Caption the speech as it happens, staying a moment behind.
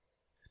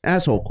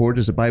Asshole Court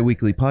is a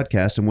bi-weekly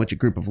podcast in which a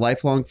group of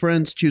lifelong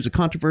friends choose a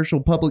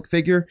controversial public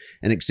figure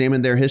and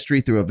examine their history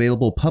through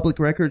available public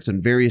records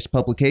and various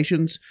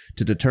publications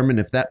to determine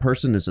if that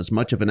person is as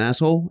much of an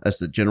asshole as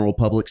the general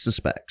public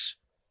suspects.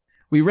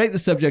 We rate the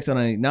subjects on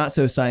a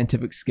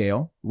not-so-scientific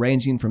scale,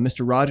 ranging from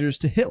Mr. Rogers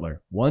to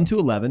Hitler, 1 to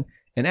 11,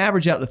 and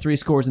average out the 3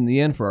 scores in the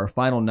end for our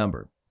final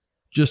number.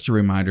 Just a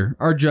reminder,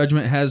 our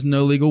judgment has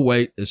no legal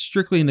weight, is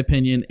strictly an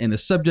opinion, and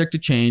is subject to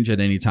change at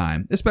any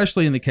time,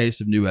 especially in the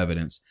case of new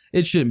evidence.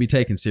 It shouldn't be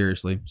taken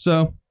seriously,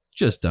 so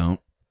just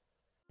don't.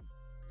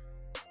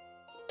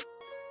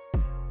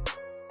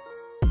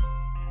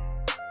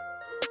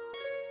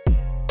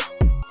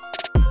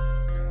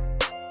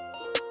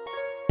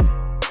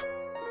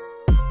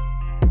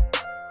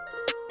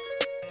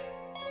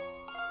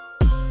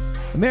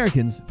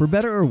 Americans, for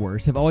better or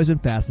worse, have always been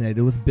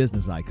fascinated with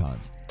business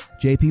icons.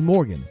 J.P.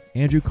 Morgan,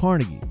 Andrew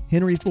Carnegie,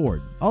 Henry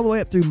Ford, all the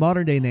way up through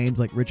modern-day names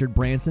like Richard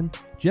Branson,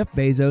 Jeff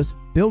Bezos,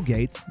 Bill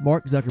Gates,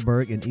 Mark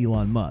Zuckerberg, and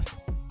Elon Musk.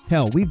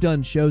 Hell, we've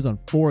done shows on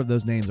 4 of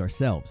those names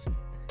ourselves.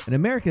 And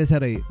America has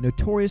had a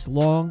notorious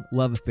long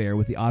love affair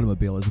with the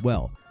automobile as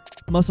well.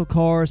 Muscle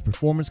cars,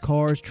 performance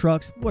cars,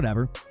 trucks,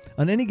 whatever.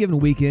 On any given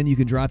weekend, you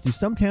can drive through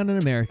some town in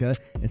America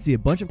and see a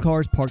bunch of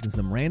cars parked in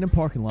some random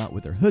parking lot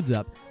with their hoods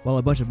up, while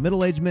a bunch of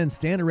middle-aged men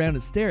stand around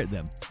and stare at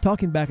them,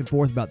 talking back and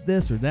forth about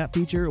this or that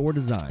feature or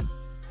design.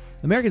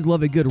 Americans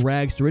love a good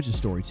rags to riches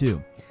story,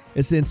 too.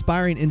 It's the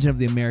inspiring engine of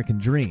the American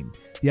dream,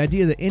 the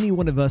idea that any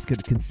one of us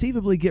could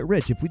conceivably get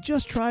rich if we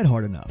just tried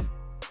hard enough.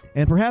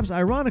 And perhaps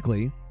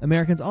ironically,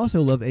 Americans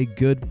also love a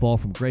good fall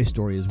from grace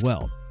story as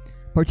well,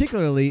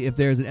 particularly if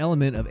there's an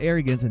element of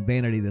arrogance and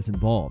vanity that's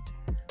involved.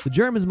 The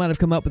Germans might have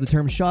come up with the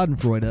term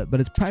schadenfreude, but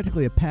it's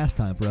practically a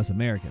pastime for us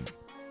Americans.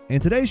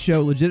 And today's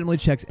show legitimately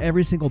checks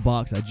every single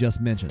box I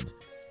just mentioned.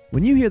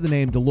 When you hear the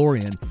name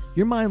DeLorean,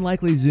 your mind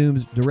likely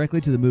zooms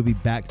directly to the movie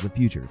Back to the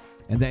Future,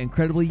 and that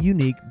incredibly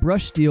unique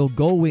brushed steel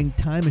gull-winged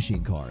time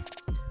machine car.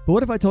 But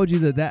what if I told you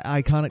that that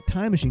iconic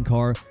time machine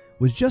car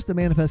was just the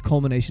manifest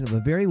culmination of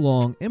a very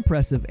long,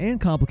 impressive, and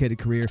complicated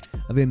career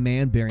of a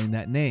man bearing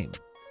that name?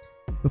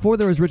 Before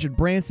there was Richard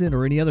Branson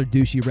or any other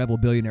douchey rebel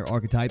billionaire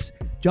archetypes,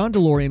 John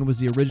DeLorean was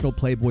the original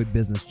Playboy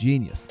business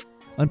genius.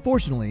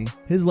 Unfortunately,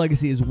 his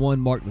legacy is one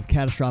marked with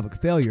catastrophic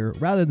failure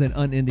rather than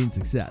unending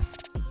success.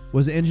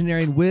 Was the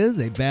engineering whiz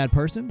a bad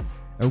person?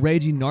 A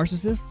raging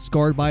narcissist,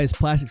 scarred by his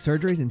plastic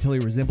surgeries until he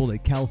resembled a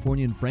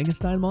Californian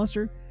Frankenstein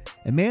monster?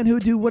 A man who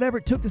would do whatever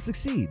it took to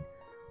succeed?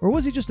 Or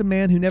was he just a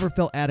man who never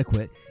felt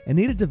adequate and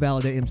needed to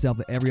validate himself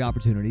at every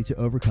opportunity to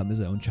overcome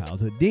his own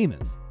childhood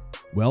demons?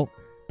 Well,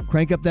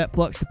 crank up that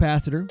flux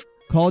capacitor,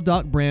 call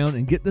Doc Brown,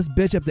 and get this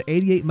bitch up to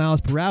 88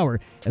 miles per hour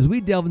as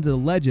we delve into the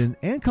legend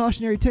and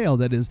cautionary tale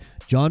that is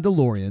John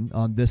DeLorean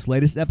on this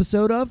latest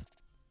episode of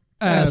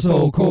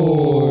Asshole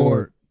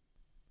Court.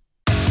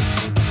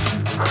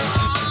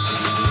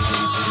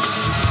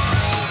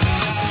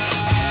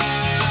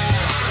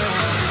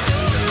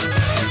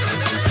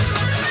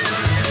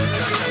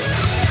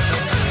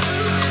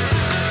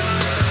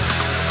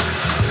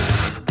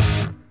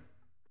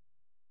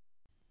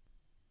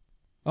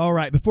 All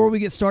right, before we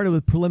get started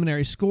with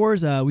preliminary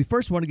scores, we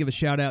first want to give a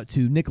shout out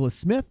to Nicholas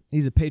Smith.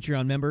 He's a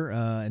Patreon member,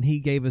 and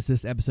he gave us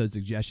this episode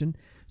suggestion.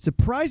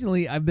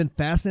 Surprisingly, I've been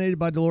fascinated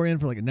by DeLorean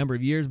for like a number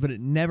of years, but it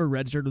never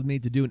registered with me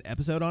to do an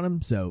episode on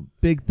him, so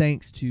big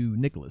thanks to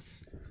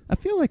Nicholas. I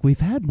feel like we've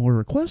had more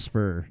requests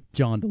for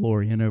John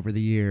DeLorean over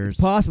the years.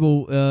 It's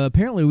possible.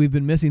 Apparently, we've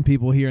been missing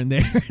people here and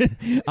there.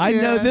 I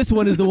know this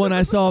one is the one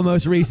I saw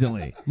most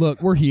recently.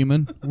 Look, we're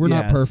human. We're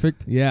not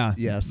perfect. Yeah.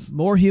 Yes.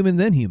 More human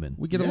than human.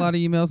 We get a lot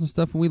of emails and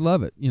stuff, and we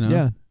love it. You know.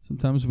 Yeah.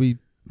 Sometimes we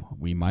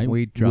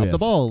dropped the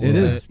ball. It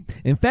is.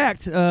 In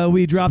fact,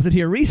 we dropped it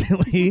here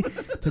recently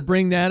to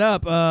bring that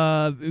up.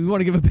 We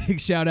want to give a big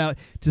shout out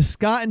to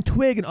Scott and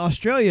Twig in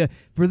Australia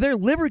for their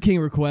Liver King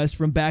request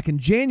from back in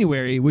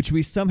January, which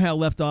we somehow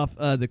left off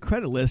the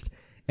credit list,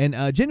 and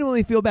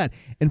genuinely feel bad.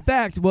 In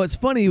fact, what's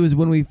funny was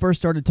when we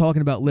first started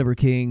talking about Liver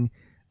King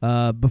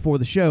before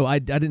the show, I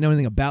didn't know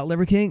anything about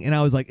Liver King, and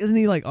I was like, isn't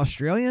he like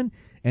Australian?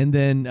 And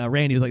then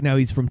Randy was like, no,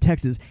 he's from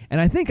Texas.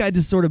 And I think I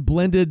just sort of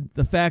blended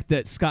the fact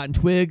that Scott and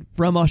Twig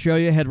from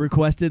Australia had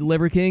requested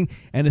Liver King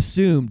and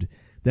assumed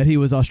that he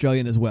was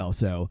Australian as well.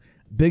 So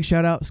big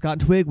shout out, Scott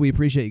and Twig. We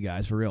appreciate you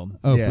guys, for real.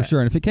 Oh, yeah. For sure.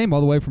 And if it came all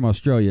the way from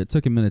Australia, it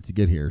took a minute to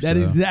get here. That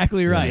is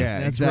exactly right. Yeah,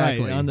 that's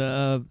exactly. right. On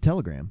the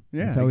Telegram.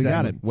 Yeah, that's how we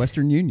got it.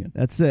 Western Union.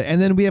 That's it.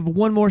 And then we have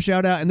one more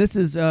shout out, and this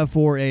is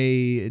for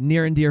a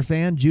near and dear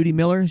fan, Judy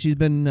Miller. She's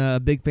been a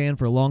big fan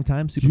for a long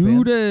time. Super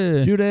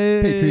fan. Judy.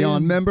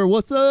 Patreon member.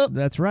 What's up?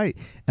 That's right.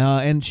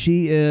 And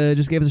she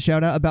just gave us a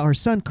shout out about her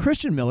son,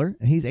 Christian Miller.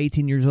 He's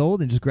 18 years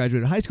old and just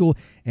graduated high school,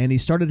 and he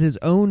started his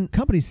own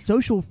company,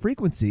 Social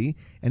Frequency,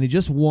 and he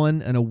just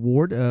won an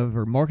award of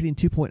her Marketing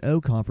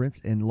 2.0 conference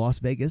in Las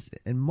Vegas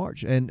in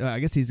March. And I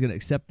guess he's going to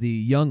accept the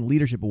Young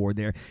Leadership Award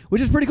there,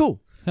 which is pretty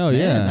cool. Hell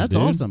yeah, Man, that's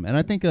dude. awesome. And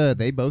I think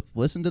they both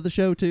listen to the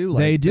show too. Like,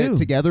 They do.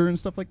 together and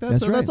stuff like that.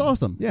 That's So right. that's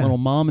awesome. Yeah. Little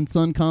mom and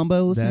son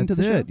combo listening That's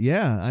to the show. it.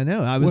 Yeah, I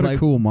know. I was What like, a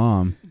cool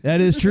mom. that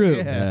is true.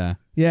 Yeah.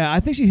 Yeah, I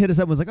think she hit us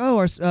up and was like,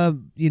 oh,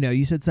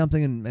 you said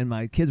something and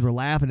my kids were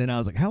laughing. And I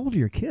was like, how old are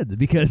your kids?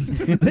 Because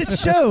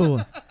this show.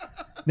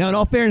 Now, in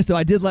all fairness, though,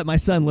 I did let my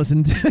son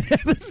listen to the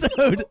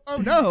episode. Oh,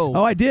 no.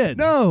 Oh, I did.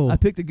 No. I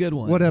picked a good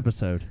one. What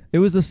episode? It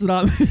was the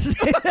Saddam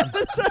Hussein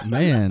episode.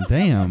 Man,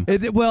 damn.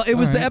 It was All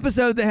the right.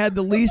 episode that had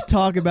the least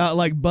talk about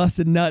like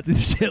busted nuts and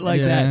shit like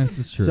that. This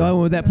is true. So I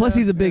went with that. Plus,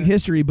 he's a big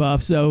history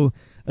buff. So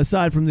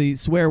aside from the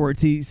swear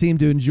words, he seemed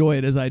to enjoy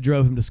it as I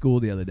drove him to school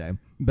the other day.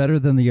 Better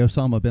than the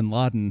Osama bin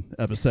Laden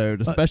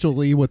episode,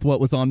 especially with what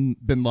was on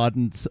bin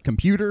Laden's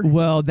computer.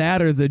 Well, that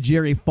or the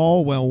Jerry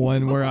Falwell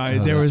one where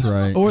that's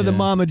right, or the yeah.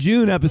 Mama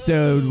June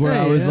episode where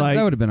I was like,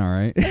 that would have been all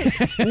right.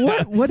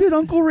 What did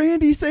Uncle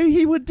Randy say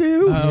he would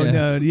do? oh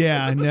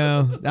Yeah.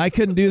 no, I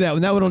couldn't do that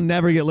one. That one will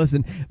never get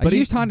listened. But he-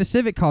 used Honda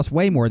Civic costs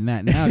way more than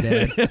that now,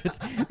 Dad.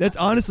 that's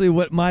honestly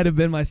what might have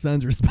been my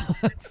son's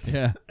response.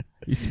 Yeah.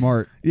 He's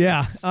smart.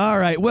 Yeah. All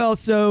right. Well,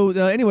 so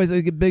anyways,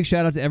 a big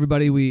shout out to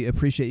everybody. We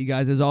appreciate you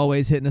guys as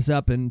always hitting us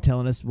up and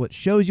telling us what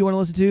shows you want to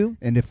listen to.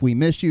 And if we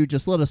miss you,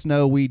 just let us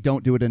know. We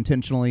don't do it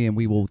intentionally, and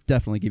we will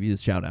definitely give you a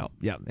shout out.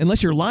 Yeah.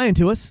 Unless you're lying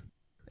to us.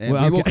 And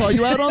Well, we will okay. call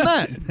you out on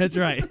that. That's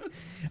right.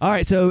 All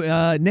right.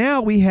 So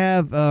now we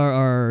have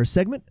our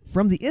segment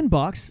from the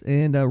inbox,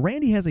 and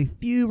Randy has a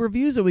few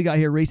reviews that we got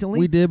here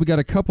recently. We got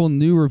a couple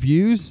new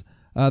reviews.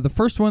 The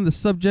first one, the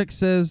subject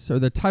says, or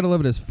the title of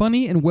it is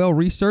funny and well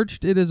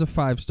researched. It is a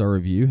 5-star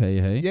review.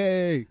 Hey.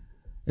 Yay.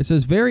 It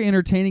says, very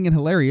entertaining and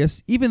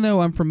hilarious, even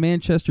though I'm from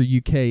Manchester,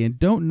 UK, and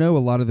don't know a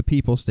lot of the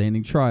people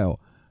standing trial.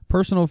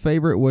 Personal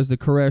favorite was the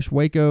Koresh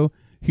Waco.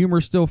 Humor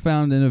still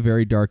found in a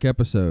very dark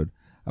episode.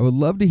 I would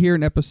love to hear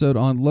an episode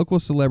on local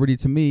celebrity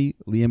to me,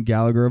 Liam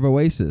Gallagher of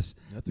Oasis.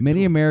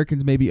 Many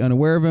Americans may be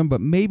unaware of him,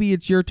 but maybe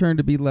it's your turn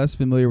to be less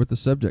familiar with the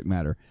subject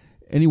matter.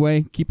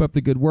 Anyway, keep up the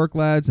good work,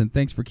 lads, and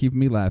thanks for keeping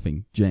me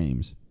laughing.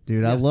 James.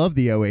 Dude, I love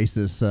the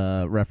Oasis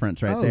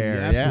reference right Oh, there.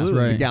 yeah, absolutely.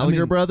 Yeah. Right. The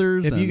Gallagher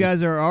brothers. If you and-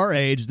 guys are our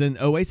age, then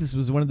Oasis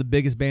was one of the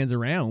biggest bands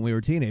around when we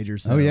were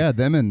teenagers. So. Oh, yeah,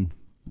 them and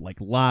like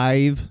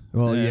live.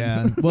 Well,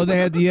 yeah. Well, they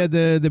had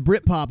the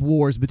Britpop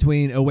wars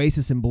between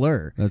Oasis and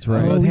Blur. That's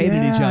right. They both hated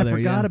yeah, each other. I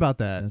forgot yeah. about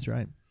that. That's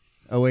right.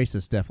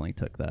 Oasis definitely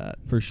took that.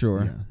 For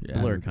sure.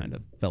 Yeah. Blur kind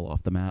of fell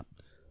off the map.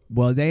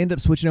 Well, they ended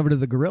up switching over to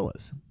the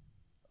Gorillaz.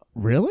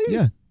 Really?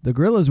 Yeah, the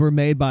Gorillaz were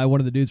made by one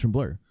of the dudes from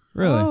Blur.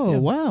 Really? Oh, Yeah.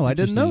 wow. I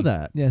didn't know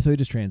that. Yeah, so he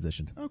just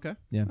transitioned. Okay.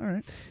 Yeah. All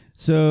right.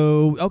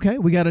 So, okay,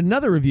 we got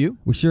another review.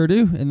 We sure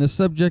do. And the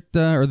subject,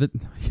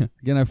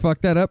 again, I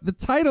fucked that up. The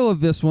title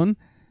of this one,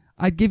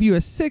 I'd give you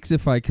a 6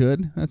 if I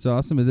could. That's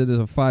awesome. It is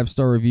a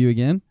 5-star review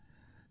again.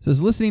 It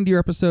says, listening to your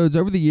episodes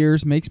over the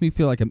years makes me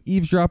feel like I'm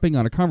eavesdropping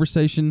on a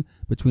conversation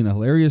between a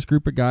hilarious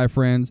group of guy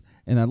friends,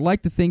 and I'd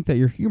like to think that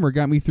your humor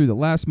got me through the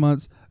last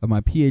months of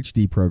my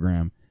PhD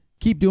program.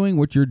 Keep doing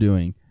what you're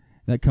doing.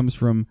 That comes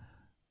from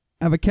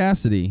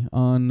Avacacity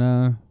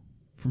on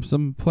from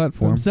some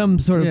platform. From some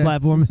sort of Yeah,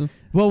 platform. some-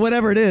 Well,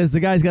 whatever it is, the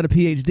guy's got a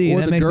PhD. or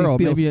and that the makes girl.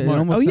 me feel Maybe it smart.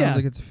 almost oh, sounds yeah.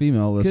 like it's a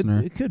female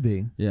listener. It could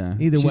be. Yeah.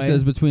 Either she way.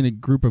 says between a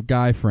group of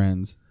guy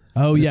friends.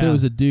 Oh, If yeah. it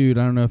was a dude,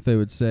 I don't know if they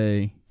would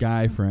say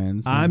guy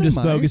friends. I'm just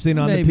Might. focusing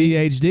on Maybe.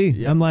 the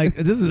PhD. I'm like,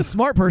 this is a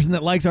smart person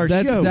that likes our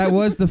show. That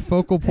was the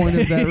focal point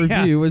of that Yeah.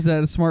 review, was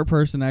that a smart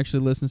person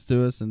actually listens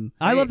to us. And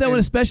I love that one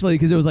especially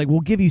because it was like, we'll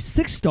give you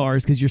 6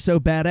 stars because you're so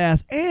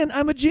badass, and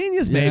I'm a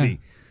genius, Yeah. baby.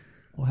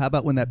 Well, how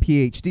about when that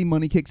PhD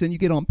money kicks in, you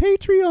get on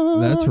Patreon?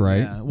 That's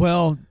right. Yeah.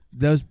 Well,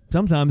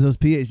 sometimes those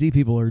PhD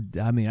people are,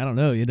 I mean, I don't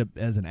know, you end up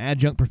as an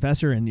adjunct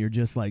professor and you're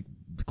just like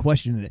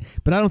questioning it.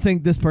 But I don't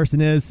think this person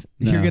is.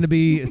 No. You're going to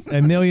be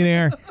a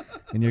millionaire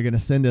and you're going to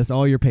send us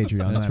all your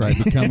Patreon. That's money.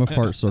 right. Become a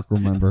fart circle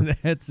member.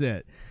 That's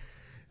it.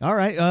 All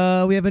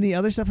right. We have any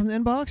other stuff from the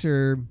inbox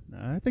or?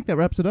 I think that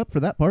wraps it up for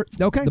that part.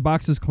 Okay. The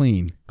box is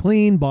clean.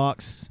 Clean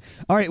box.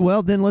 All right.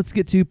 Well, then let's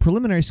get to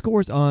preliminary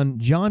scores on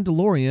John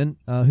DeLorean.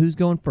 Who's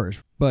going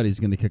first? Buddy's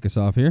going to kick us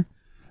off here.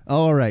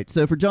 All right.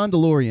 So for John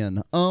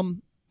DeLorean,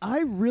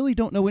 I really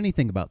don't know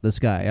anything about this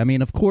guy. I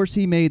mean, of course,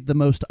 he made the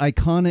most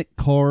iconic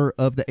car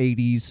of the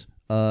 80s,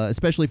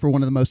 especially for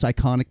one of the most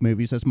iconic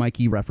movies, as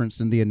Mikey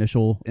referenced in the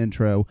initial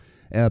intro,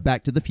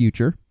 Back to the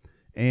Future.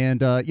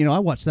 And, I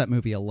watched that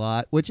movie a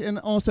lot, and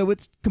also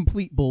it's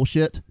complete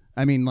bullshit.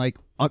 I mean, like,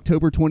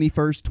 October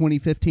 21st,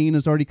 2015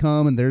 has already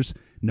come, and there's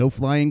no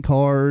flying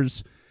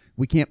cars.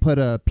 We can't put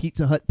a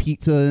Pizza Hut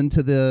pizza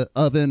into the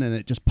oven, and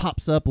it just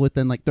pops up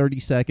within, like, 30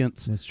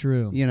 seconds. That's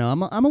true.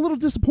 I'm a little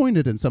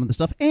disappointed in some of the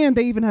stuff. And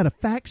they even had a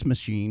fax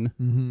machine.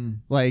 Mm-hmm.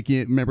 Like,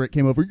 remember it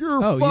came over,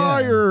 you're Oh,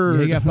 fired.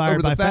 Yeah, he got fired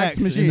over by the fax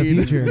in machine.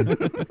 the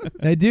future.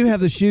 They do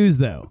have the shoes,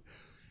 though.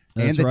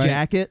 And That's the right.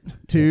 jacket,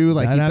 too.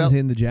 Like I he haven't felt,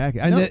 seen the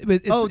jacket. No.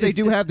 But they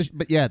do have the,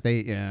 but yeah,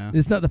 yeah.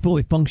 It's not the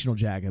fully functional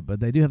jacket, but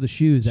they do have the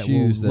shoes that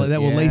Shoes will that-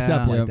 will lace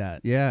up Yeah. like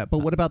that. Yeah, but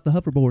what about the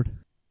hoverboard?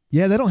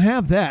 Yeah, they don't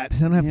have that. They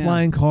don't have Yeah.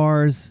 flying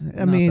cars.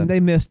 I mean,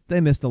 Nothing. they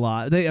missed a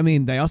lot. They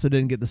also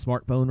didn't get the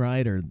smartphone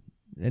right, or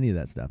any of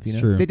that stuff. You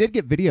It's know? true. They did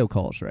get video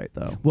calls right,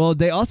 though. Well,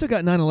 they also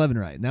got 9/11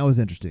 right, and that was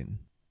interesting.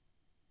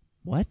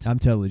 What? I'm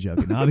totally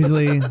joking.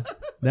 Obviously,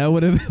 that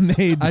would have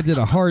made. I did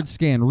a hard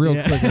scan real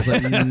quick. I was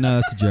like,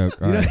 no, that's a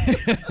joke. All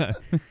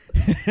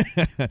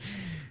right.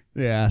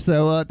 Yeah,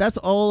 so that's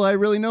all I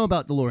really know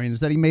about DeLorean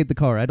is that he made the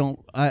car.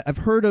 I've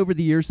heard over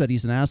the years that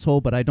he's an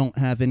asshole, but I don't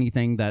have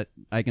anything that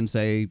I can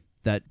say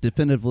that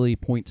definitively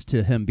points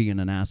to him being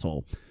an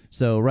asshole.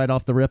 So right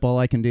off the rip, all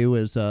I can do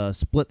is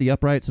split the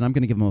uprights, and I'm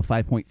going to give him a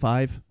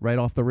 5.5 right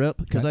off the rip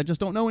because I just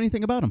don't know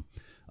anything about him.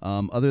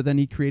 Other than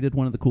he created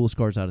one of the coolest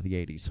cars out of the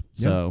 80s.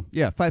 So,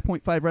 yeah,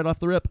 5.5 right off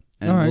the rip,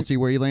 and we'll see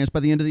where he lands by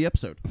the end of the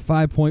episode.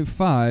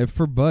 5.5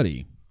 for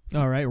Buddy.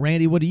 All right,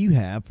 Randy, what do you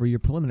have for your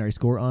preliminary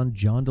score on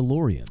John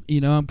DeLorean?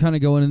 You know, I'm kind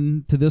of going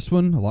into this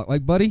one a lot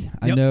like Buddy.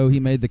 I know he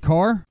made the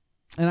car,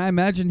 and I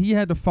imagine he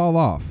had to fall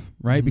off,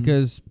 right?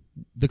 Because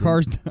the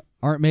cars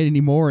aren't made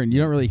anymore, and you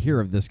don't really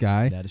hear of this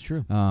guy. That is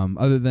true.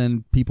 Other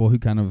than people who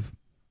kind of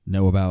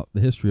know about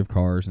the history of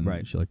cars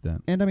and shit like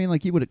that. And I mean,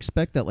 like, you would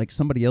expect that, like,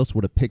 somebody else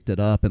would have picked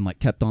it up and, like,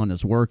 kept on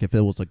his work if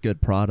it was a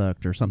good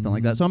product or something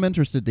like that. So I'm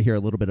interested to hear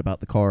a little bit about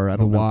the car. I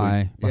don't know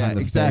why behind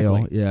the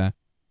fail. Yeah.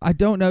 I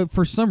don't know.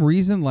 For some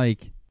reason,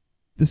 like,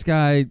 this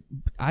guy,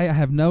 I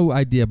have no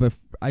idea, but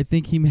I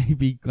think he may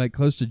be, like,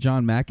 close to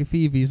John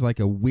McAfee if he's, like,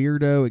 a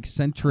weirdo,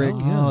 eccentric.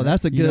 Oh,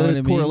 that's a You know good what I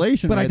mean?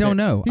 correlation. But right I don't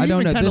there. know. He I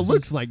don't know. kind of This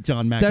looks is- like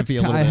John McAfee That's a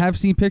little I bit. have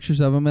seen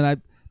pictures of him,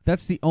 and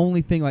that's the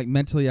only thing, like,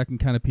 mentally I can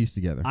kind of piece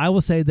together. I will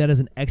say that is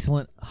an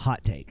excellent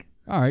hot take.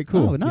 All right,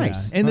 cool. Oh,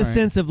 nice. In the All right.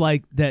 sense of,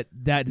 like, that's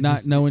Not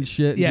just, knowing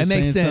shit. yeah, it just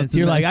makes saying sense. something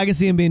You're like, that- I can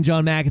see him being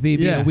John McAfee,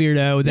 being a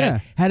weirdo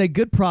that had a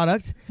good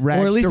product,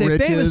 Rags or at least to a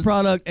famous riches.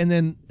 product, and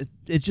then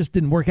it just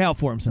didn't work out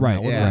for him somehow. Right,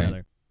 one way or yeah.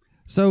 another.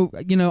 So,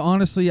 you know,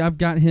 honestly, I've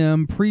got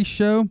him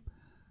pre-show.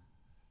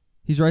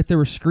 He's right there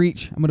with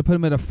Screech. I'm going to put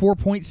him at a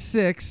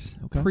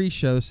 4.6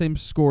 pre-show. Same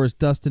score as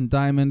Dustin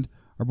Diamond,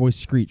 our boy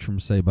Screech from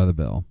Saved by the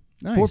Bell.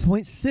 Nice.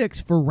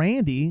 4.6 for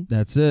Randy.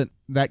 That's it.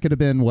 That could have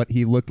been what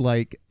he looked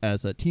like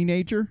as a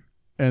teenager,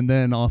 and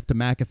then off to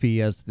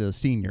McAfee as the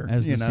senior.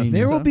 Senior.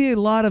 There will be a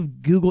lot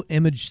of Google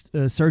image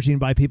searching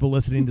by people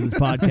listening to this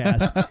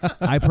podcast.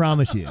 I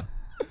promise you.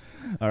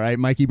 All right,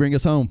 Mikey, bring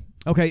us home.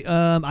 Okay,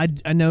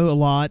 I know a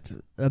lot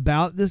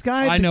about this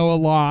guy. I know a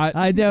lot.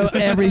 I know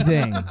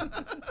everything.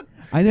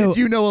 I know. Did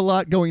you know a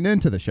lot going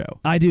into the show?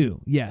 I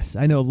do. Yes,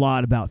 I know a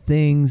lot about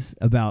things,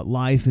 about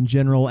life in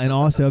general, and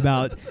also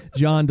about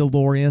John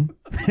DeLorean.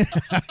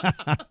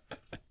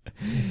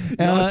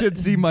 Y'all should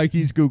see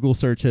Mikey's Google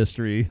search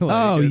history.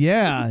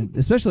 Yeah,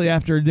 especially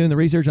after doing the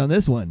research on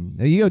this one.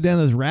 You go down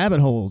those rabbit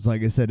holes.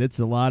 Like I said, it's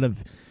a lot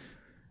of,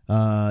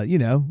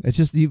 it's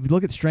just you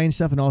look at strange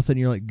stuff, and all of a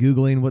sudden you're like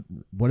Googling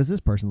what does this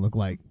person look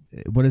like?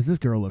 What does this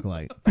girl look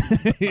like?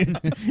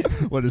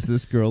 What does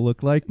this girl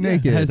look like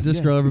naked? Has this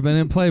girl ever been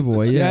in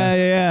Playboy?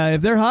 Yeah.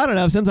 If they're hot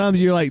enough,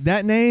 sometimes you're like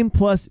that name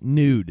plus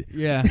nude.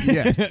 Yeah.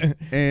 Yes.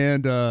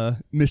 And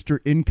Mr.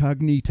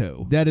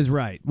 Incognito. That is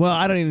right. Well,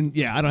 I don't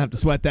have to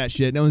sweat that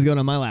shit. No one's going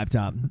on my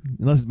laptop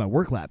unless it's my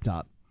work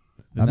laptop.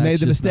 I've That's made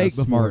the just mistake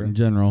not smart before. in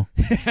general.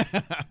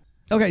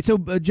 Okay, so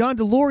John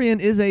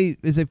DeLorean is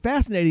a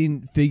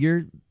fascinating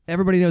figure.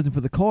 Everybody knows him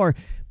for the car,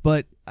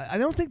 but I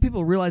don't think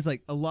people realize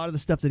like a lot of the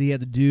stuff that he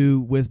had to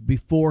do with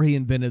before he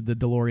invented the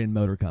DeLorean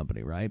Motor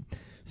Company, right?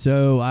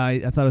 So I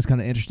thought it was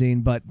kind of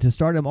interesting. But to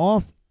start him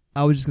off,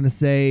 I was just going to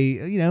say,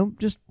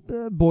 just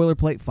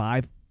boilerplate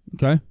 5.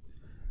 Okay.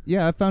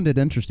 Yeah, I found it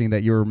interesting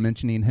that you were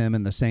mentioning him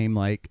in the same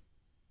like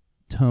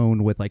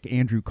tone with like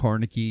Andrew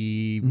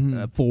Carnegie,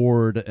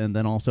 Ford, and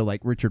then also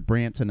like Richard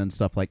Branson and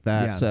stuff like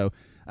that. Yeah. So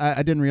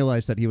I didn't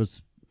realize that he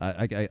was,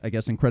 I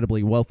guess,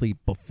 incredibly wealthy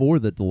before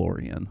the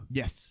DeLorean.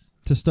 Yes.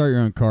 To start your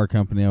own car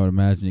company, I would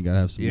imagine you got to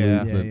have some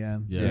Yeah. loot, but-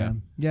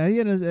 Yeah. He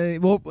had as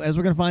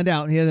we're going to find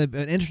out, he had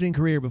an interesting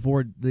career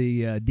before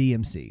the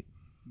DMC.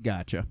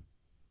 Gotcha.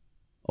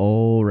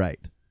 All right.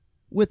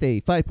 With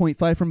a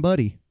 5.5 from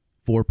Buddy,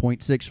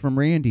 4.6 from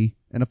Randy,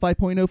 and a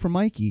 5.0 from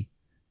Mikey,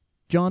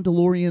 John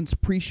DeLorean's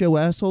pre-show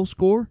asshole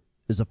score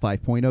is a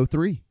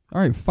 5.03.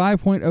 All right,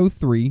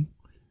 5.03.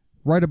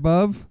 Right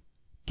above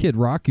Kid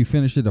Rock, who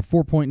finished at a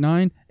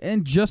 4.9,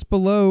 and just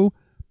below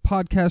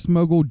podcast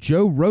mogul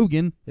Joe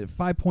Rogan at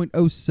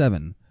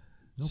 5.07.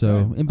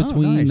 So in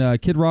between nice.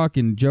 Kid Rock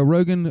and Joe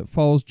Rogan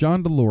falls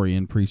John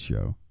DeLorean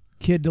pre-show.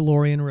 Kid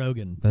DeLorean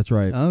Rogan. That's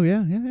right. Oh,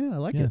 yeah, I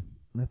like it.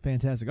 That's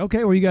fantastic.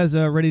 Okay, were you guys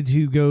ready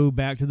to go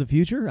back to the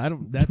future?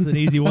 That's an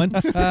easy one.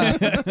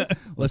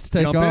 Let's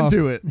take Jump off.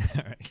 into it.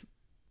 All right.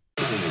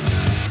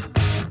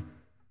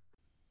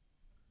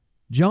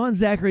 John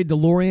Zachary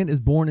DeLorean is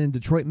born in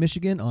Detroit,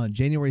 Michigan on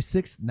January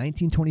 6,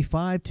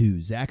 1925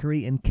 to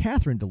Zachary and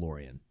Catherine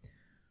DeLorean.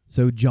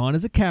 So John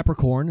is a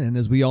Capricorn, and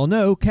as we all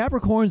know,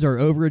 Capricorns are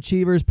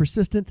overachievers,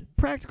 persistent,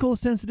 practical,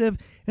 sensitive,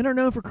 and are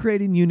known for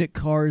creating unique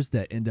cars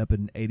that end up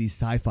in 80s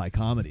sci-fi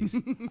comedies.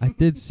 I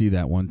did see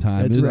that one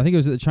time. That's I right. think it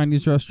was at the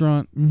Chinese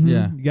restaurant.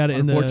 Yeah. You got it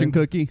in the Fortune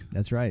cookie.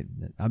 That's right.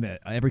 I mean,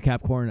 every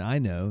Capricorn I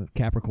know,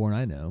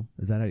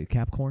 is that a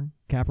Capricorn?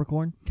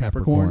 Capricorn.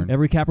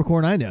 Every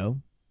Capricorn I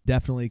know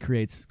definitely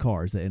creates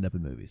cars that end up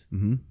in movies.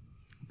 Mm-hmm.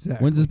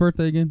 Exactly. When's his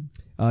birthday again?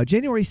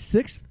 January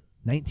 6th,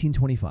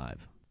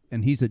 1925.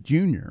 And he's a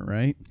junior,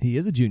 right? He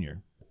is a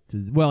junior.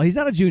 Well, he's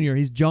not a junior.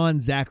 He's John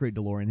Zachary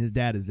DeLorean. His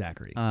dad is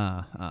Zachary.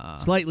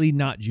 Slightly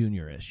not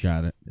junior-ish.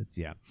 Got it.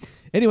 Yeah.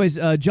 Anyways,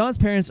 John's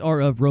parents are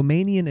of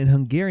Romanian and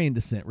Hungarian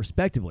descent,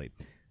 respectively.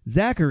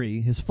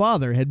 Zachary, his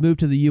father, had moved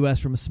to the U.S.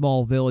 from a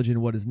small village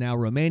in what is now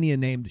Romania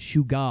named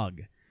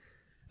Shugag.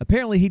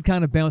 Apparently, he'd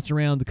kind of bounced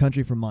around the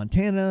country from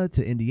Montana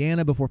to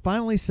Indiana before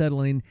finally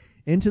settling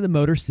into the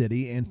Motor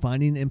City and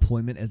finding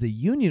employment as a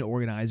union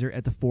organizer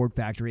at the Ford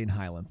factory in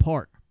Highland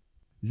Park.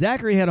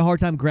 Zachary had a hard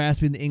time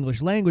grasping the English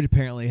language,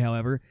 apparently,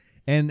 however,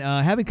 and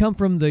having come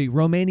from the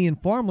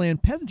Romanian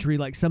farmland peasantry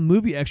like some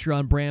movie extra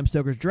on Bram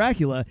Stoker's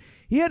Dracula,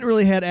 he hadn't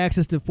really had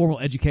access to formal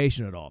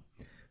education at all.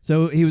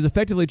 So he was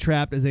effectively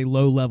trapped as a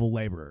low-level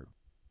laborer.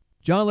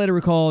 John later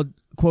recalled,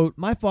 quote,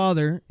 "My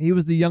father, he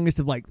was the youngest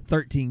of like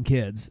 13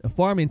 kids, a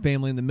farming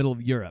family in the middle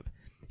of Europe.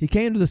 He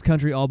came to this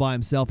country all by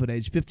himself at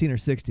age 15 or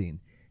 16.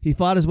 He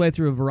fought his way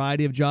through a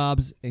variety of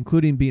jobs,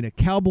 including being a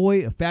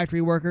cowboy, a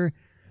factory worker.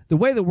 The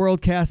way the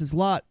world casts its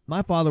lot,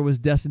 my father was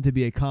destined to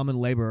be a common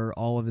laborer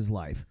all of his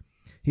life.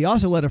 He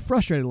also led a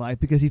frustrated life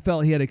because he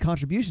felt he had a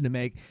contribution to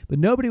make, but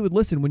nobody would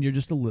listen when you're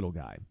just a little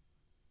guy."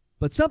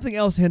 But something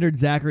else hindered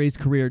Zachary's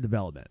career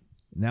development,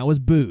 and that was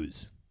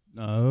booze.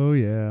 Oh,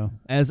 yeah.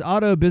 As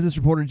auto business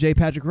reporter J.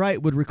 Patrick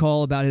Wright would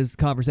recall about his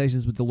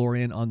conversations with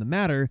DeLorean on the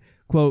matter,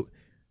 quote,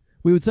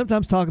 "We would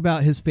sometimes talk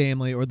about his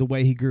family or the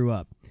way he grew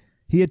up.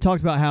 He had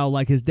talked about how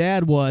like his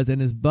dad was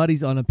and his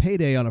buddies on a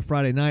payday on a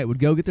Friday night would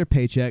go get their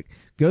paycheck,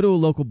 go to a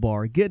local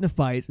bar, get into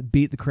fights,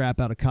 beat the crap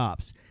out of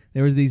cops.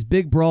 There was these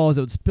big brawls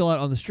that would spill out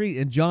on the street,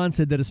 and John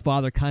said that his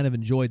father kind of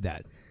enjoyed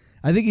that.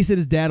 I think he said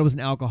his dad was an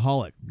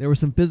alcoholic. There was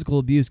some physical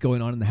abuse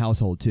going on in the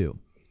household, too."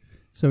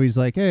 So he's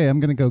like, hey, I'm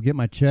going to go get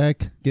my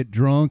check, get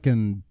drunk,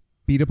 and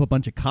beat up a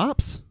bunch of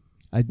cops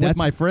with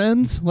my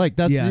friends? Like,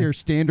 that's your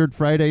standard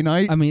Friday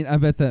night? I mean, I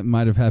bet that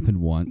might have happened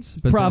once.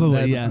 But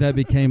Probably, that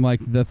became like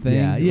the thing.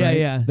 Yeah, right?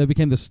 yeah. That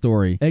became the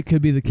story. It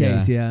could be the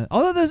case, yeah.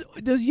 Although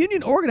those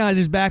union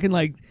organizers back in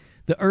like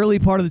the early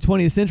part of the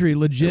 20th century,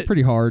 legit, They're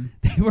pretty hard.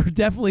 they were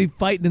definitely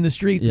fighting in the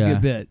streets a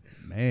good bit.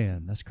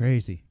 Man, that's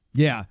crazy.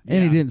 Yeah.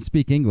 And he didn't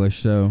speak English,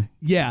 so.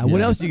 Yeah, what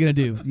else are you going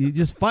to do? You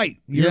just fight.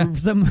 You're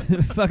some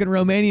fucking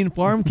Romanian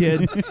farm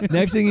kid.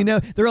 Next thing you know,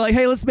 they're like,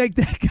 hey, let's make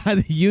that guy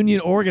the union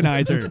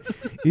organizer.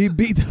 He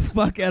beat the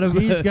fuck out of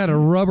He's got a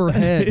rubber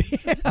head.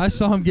 I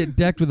saw him get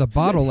decked with a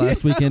bottle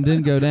last weekend,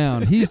 didn't go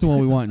down. He's the one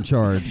we want in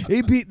charge.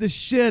 He beat the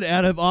shit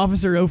out of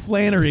Officer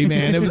O'Flannery,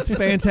 man. It was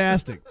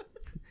fantastic.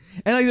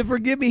 And like,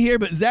 forgive me here,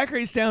 but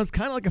Zachary sounds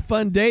kind of like a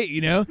fun date,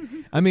 you know?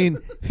 I mean,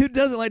 who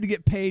doesn't like to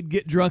get paid,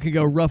 get drunk, and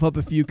go rough up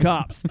a few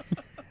cops?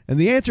 And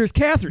the answer is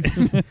Catherine.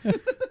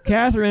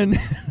 Catherine,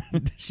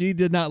 she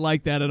did not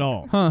like that at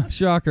all. Huh,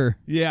 shocker.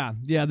 Yeah.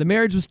 The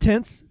marriage was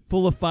tense,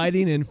 full of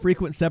fighting and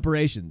frequent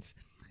separations.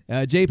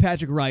 J.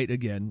 Patrick Wright,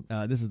 again,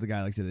 this is the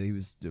guy, like I said,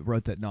 he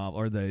wrote that novel,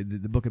 or the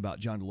book about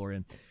John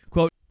DeLorean.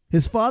 Quote,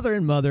 "His father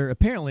and mother,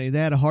 apparently, they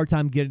had a hard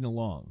time getting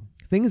along.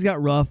 Things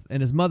got rough, and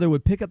his mother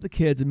would pick up the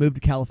kids and move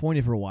to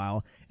California for a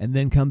while and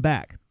then come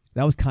back.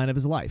 That was kind of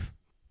his life."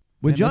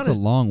 Man, that's a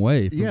long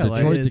way from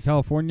Detroit to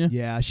California.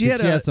 Yeah, she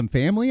had some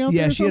family out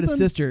there. Yeah, she had a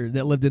sister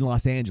that lived in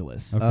Los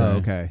Angeles. Okay. Oh,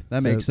 okay.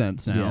 That makes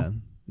sense now.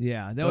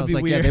 Yeah, that would be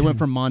weird. Yeah, they went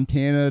from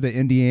Montana to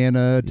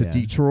Indiana to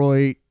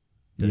Detroit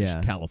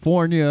to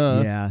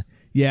California.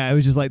 Yeah, it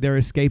was just like they were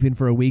escaping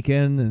for a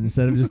weekend, and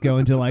instead of just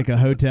going to like a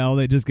hotel,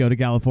 they just go to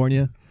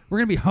California. We're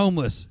going to be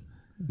homeless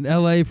in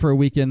L.A. for a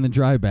weekend, then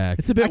drive back.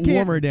 It's a bit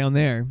warmer down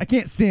there. I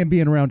can't stand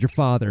being around your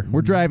father.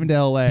 We're driving to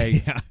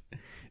L.A. Yeah.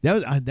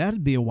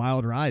 That'd be a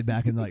wild ride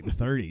back in like the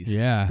 30s.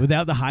 Yeah.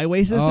 Without the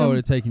highway system. Oh, it would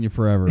have taken you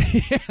forever.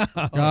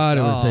 God,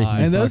 it would have taken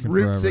you and those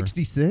Route Route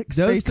 66.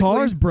 Those basically.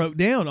 cars broke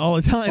down all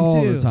the time,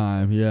 all too. the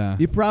time, yeah.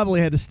 You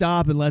probably had to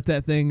stop and let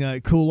that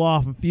thing cool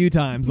off a few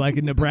times, like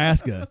in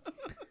Nebraska.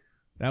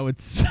 That would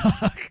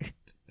suck.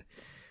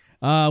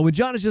 When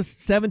John is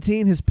just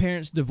 17, his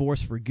parents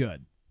divorce for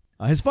good.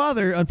 His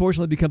father,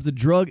 unfortunately, becomes a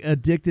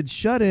drug-addicted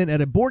shut-in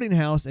at a boarding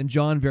house, and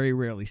John very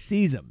rarely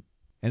sees him.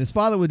 And his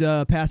father would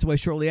pass away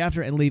shortly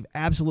after and leave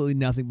absolutely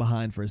nothing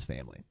behind for his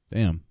family.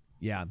 Damn.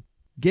 Yeah.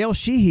 Gail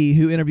Sheehy,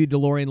 who interviewed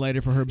DeLorean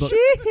later for her book.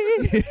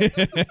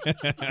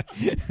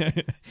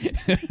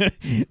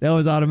 That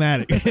was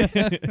automatic.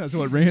 That's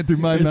what ran through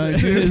my mind.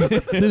 As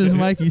soon as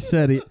Mikey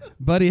said it,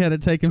 Buddy had to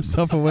take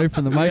himself away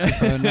from the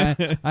microphone.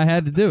 And I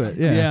had to do it.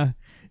 Yeah.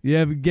 You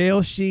have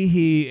Gail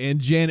Sheehy and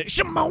Janet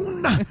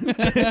Shimon.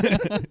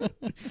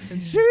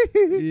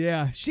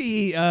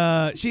 She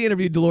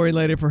interviewed DeLorean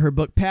later for her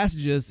book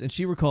Passages, and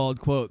she recalled,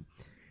 quote,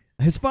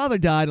 "His father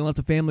died and left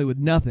the family with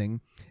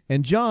nothing,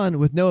 and John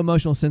with no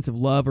emotional sense of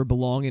love or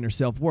belonging or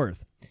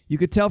self-worth. You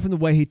could tell from the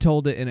way he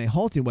told it in a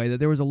halting way that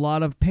there was a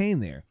lot of pain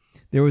there.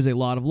 There was a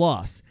lot of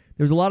loss.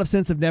 There was a lot of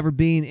sense of never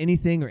being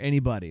anything or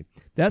anybody.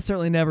 That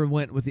certainly never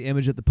went with the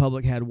image that the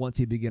public had once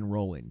he began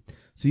rolling.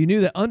 So you knew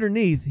that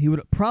underneath, he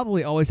would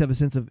probably always have a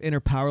sense of inner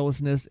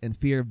powerlessness and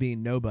fear of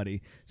being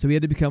nobody. So he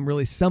had to become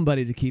really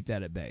somebody to keep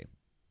that at bay."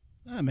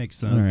 That makes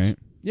sense. All right.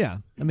 Yeah.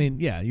 I mean,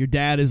 yeah, your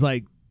dad is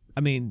like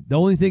I mean, the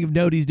only thing of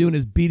note he's doing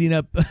is beating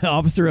up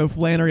Officer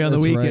O'Flannery on the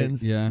That's right,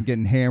 weekends. Yeah.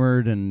 Getting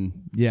hammered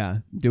and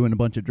doing a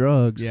bunch of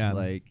drugs.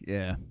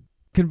 Yeah.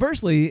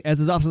 Conversely, as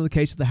is often the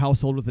case with a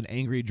household with an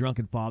angry,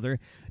 drunken father,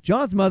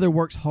 John's mother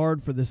works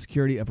hard for the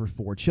security of her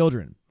 4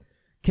 children.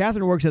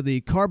 Catherine works at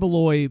the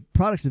Carbaloy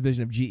Products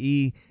Division of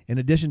GE, in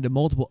addition to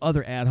multiple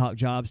other ad hoc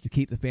jobs to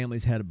keep the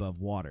family's head above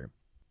water.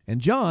 And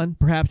John,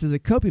 perhaps as a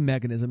coping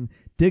mechanism,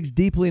 digs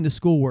deeply into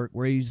schoolwork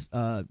where he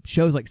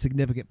shows like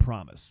significant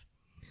promise.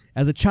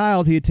 As a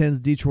child, he attends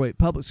Detroit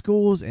public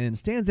schools and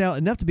stands out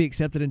enough to be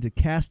accepted into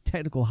Cass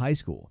Technical High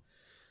School.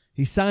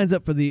 He signs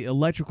up for the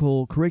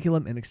electrical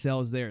curriculum and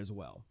excels there as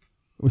well.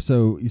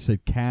 So you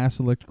said Cass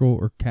Electrical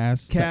or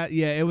Cass?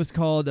 It was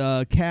called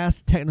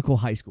Cass Technical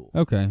High School.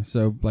 Okay,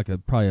 so like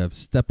probably a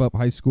step-up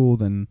high school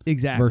then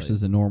Exactly.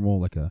 versus a normal,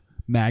 like a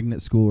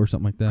magnet school or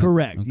something like that?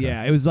 Correct, Okay.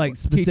 yeah. It was like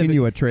specific, teaching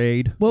you a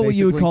trade. what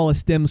you would basically. call a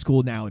STEM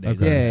school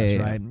nowadays. Okay. I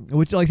guess, right?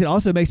 Which, like I said,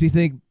 also makes me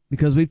think,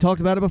 because we've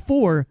talked about it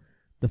before,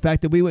 the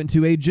fact that we went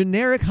to a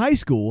generic high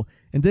school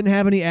and didn't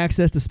have any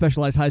access to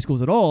specialized high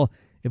schools at all.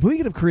 If we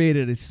could have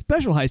created a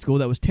special high school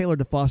that was tailored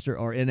to foster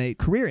our innate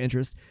career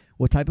interests,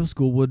 what type of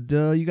school would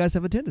you guys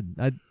have attended?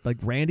 Like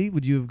Randy,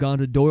 would you have gone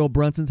to Doyle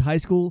Brunson's High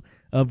School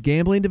of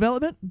Gambling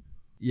Development?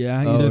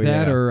 Yeah, either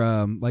that or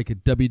like a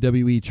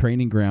WWE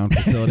training ground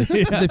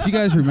facility. 'Cause if you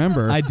guys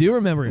remember, I do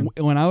remember him.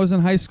 when I was in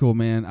high school,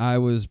 man, I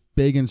was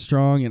big and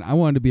strong, and I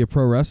wanted to be a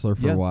pro wrestler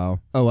for a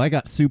while. Oh, I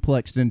got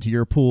suplexed into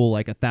your pool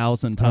like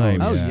 1,000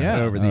 times Oh, yeah.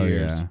 over the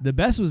years. Yeah. The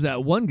best was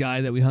that one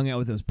guy that we hung out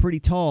with that was pretty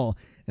tall,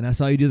 and I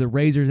saw you do the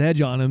razor's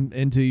edge on him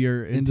into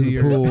Into the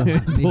your pool.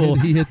 pool.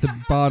 He hit the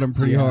bottom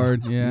pretty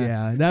hard. Yeah.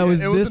 Yeah, that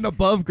was It was this. an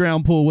above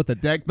ground pool with a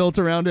deck built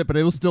around it, but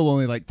it was still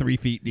only like 3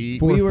 feet deep.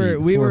 4 we feet. were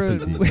we 4 were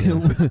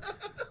feet deep,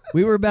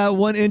 we were about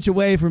 1 inch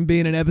away from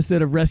being an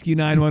episode of Rescue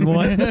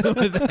 911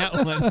 with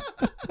that one.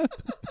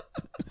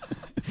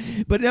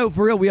 But no,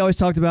 for real, we always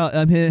talked about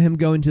him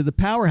going to the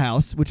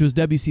Powerhouse, which was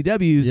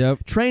WCW's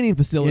training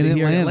facility In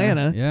here in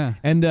Atlanta. Yeah.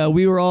 And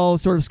we were all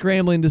sort of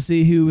scrambling to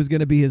see who was going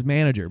to be his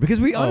manager. Because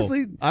we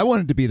honestly... I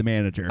wanted to be the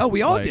manager. Oh,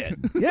 we all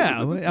did. Yeah.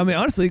 I mean,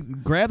 honestly,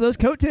 grab those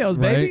coattails,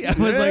 baby. Right?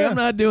 I was like, I'm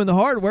not doing the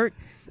hard work.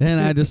 And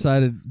I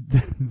decided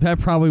that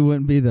probably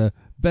wouldn't be the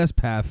best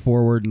path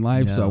forward in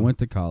life, so I went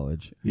to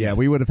college. Yeah,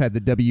 we would have had the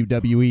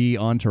WWE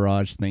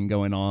entourage thing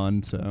going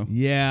on. So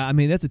Yeah, I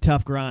mean, that's a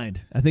tough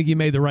grind. I think you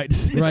made the right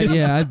decision. Right,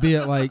 yeah, I'd be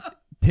at like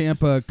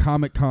Tampa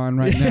Comic Con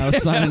right now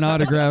signing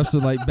autographs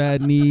with like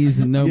bad knees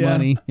and no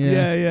money.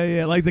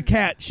 Yeah. Like the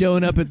cat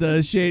showing up at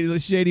the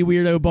shady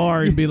weirdo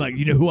bar and be like,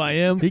 you know who I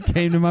am? He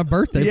came to my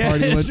birthday Yeah,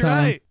 party one that's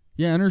time. right.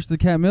 Yeah, Ernest the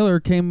Cat Miller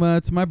came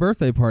to my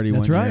birthday party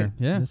That's one right. year.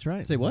 Yeah. That's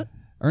right. say what?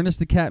 Ernest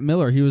the Cat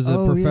Miller, he was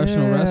a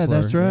professional yeah,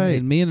 wrestler. that's right.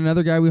 And me and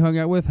another guy we hung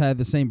out with had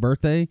the same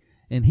birthday,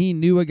 and he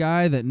knew a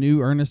guy that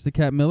knew Ernest the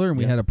Cat Miller, and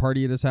we had a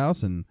party at his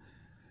house, and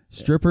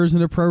strippers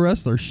and a pro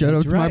wrestler showed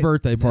up to my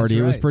birthday party.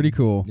 That's It was right. pretty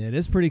cool. It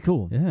is pretty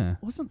cool. Yeah.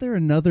 Wasn't there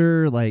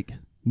another like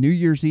New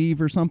Year's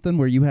Eve or something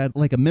where you had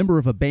like a member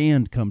of a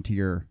band come to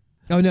your?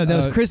 Oh, no, that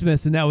was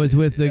Christmas, and that was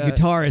with the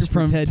guitarist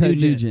from Ted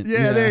Nugent.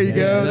 Yeah, there you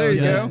go. There you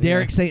go.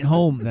 Derek St.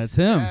 Holmes. That's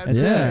him.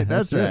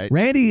 That's right.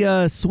 Randy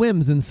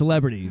swims in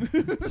celebrity.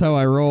 That's how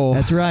I roll.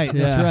 That's right.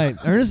 That's Yeah. right.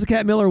 Ernest the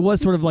Cat Miller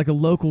was sort of like a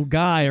local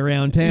guy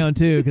around town,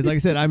 too, because like I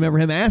said, I remember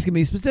him asking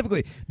me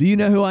specifically, do you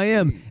know who I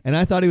am? And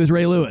I thought he was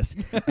Ray Lewis.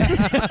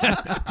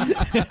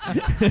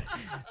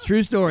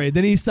 True story.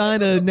 Then he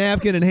signed a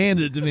napkin and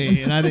handed it to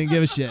me, and I didn't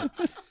give a shit.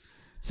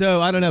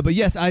 So I don't know, but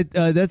yes, that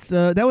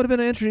would have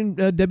been an interesting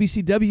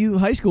WCW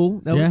high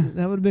school. That would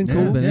have been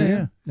cool.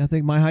 Yeah. I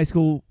think my high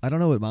school. I don't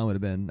know what mine would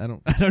have been.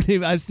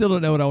 I still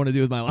don't know what I want to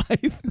do with my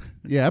life.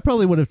 Yeah, I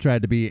probably would have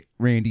tried to be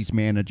Randy's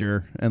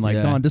manager and like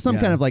gone to some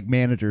kind of like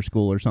manager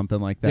school or something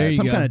like that. There you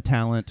Some go. kind of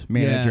talent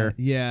manager.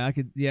 Yeah, I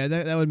could. Yeah,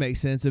 that would make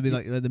sense. It'd be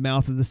like the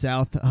Mouth of the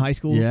South high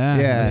school. Yeah,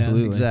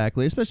 absolutely.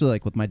 Exactly. Especially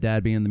like with my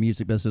dad being in the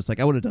music business, like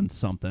I would have done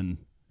something.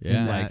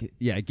 Yeah.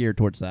 Geared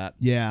towards that.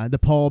 Yeah, the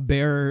Paul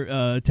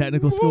Bearer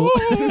Technical School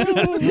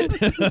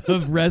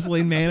of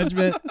Wrestling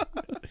Management.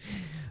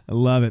 I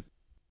love it.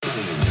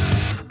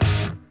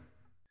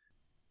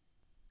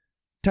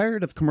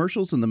 Tired of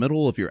commercials in the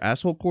middle of your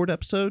Asshole Court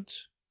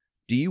episodes?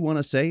 Do you want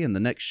to say in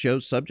the next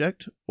show's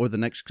subject or the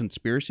next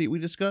conspiracy we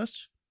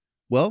discuss?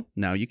 Well,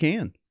 now you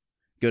can.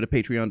 Go to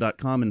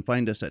patreon.com and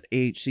find us at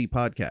AHC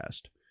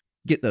Podcast.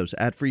 Get those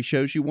ad-free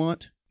shows you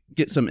want,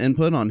 get some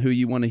input on who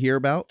you want to hear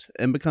about,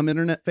 and become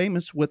internet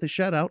famous with a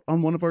shout-out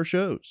on one of our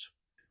shows.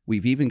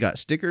 We've even got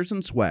stickers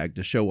and swag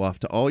to show off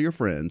to all your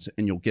friends,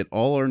 and you'll get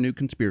all our new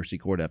Conspiracy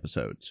Court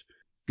episodes.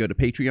 Go to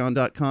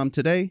patreon.com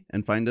today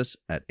and find us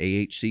at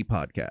AHC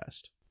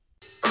Podcast.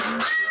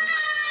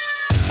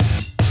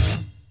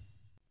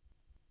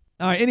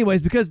 All right,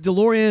 anyways, because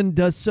DeLorean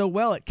does so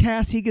well at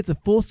Cass, he gets a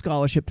full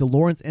scholarship to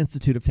Lawrence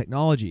Institute of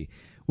Technology,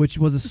 which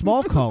was a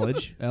small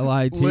college.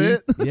 LIT.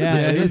 Lit.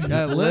 Yeah, it is.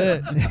 got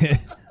lit.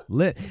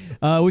 Lit.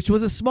 Which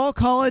was a small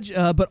college,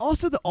 but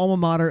also the alma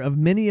mater of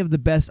many of the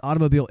best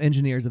automobile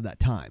engineers of that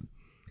time.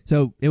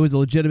 So it was a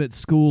legitimate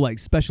school, like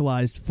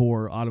specialized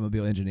for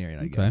automobile engineering,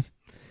 I guess.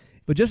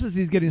 But just as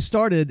he's getting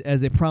started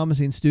as a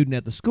promising student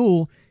at the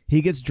school,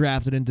 he gets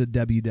drafted into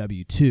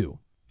WW2.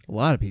 A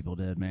lot of people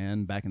did,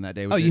 man, back in that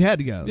day. Oh, you had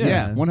to go.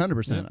 Yeah,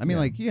 100%. I mean,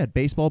 like, you had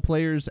baseball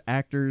players,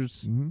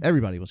 actors,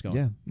 everybody was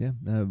going. Yeah.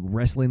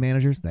 Wrestling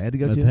managers, they had to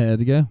go too. They had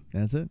to go.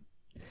 That's it.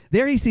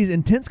 There he sees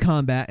intense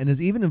combat and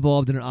is even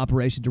involved in an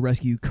operation to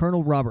rescue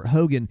Colonel Robert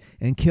Hogan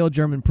and kill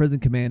German prison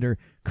commander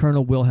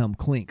Colonel Wilhelm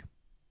Klink.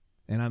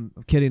 And I'm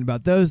kidding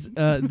about those.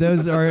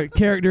 Those are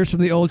characters from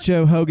the old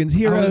show Hogan's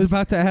Heroes. I was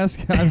about to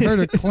ask. I heard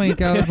a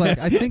clink. I was like,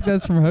 I think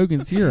that's from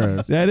Hogan's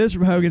Heroes. That is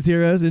from Hogan's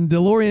Heroes. And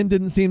DeLorean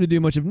didn't seem to do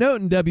much of note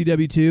in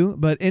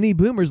WW2, but any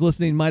boomers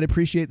listening might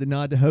appreciate the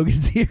nod to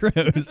Hogan's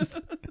Heroes.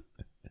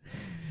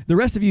 The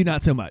rest of you,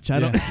 not so much.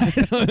 I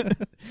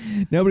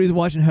don't nobody's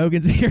watching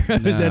Hogan's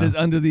Heroes that is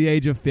under the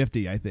age of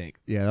 50, I think.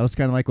 Yeah, that was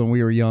kind of like when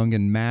we were young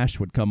and MASH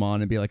would come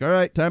on and be like, all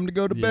right, time to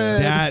go to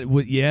bed. That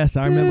would, yes,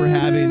 I remember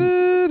having...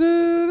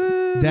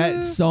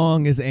 That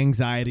song is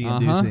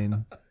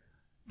anxiety-inducing.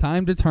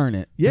 Time to turn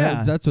it.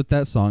 Yeah. That's what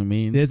that song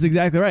means. It's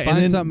exactly right.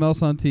 Find something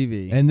else on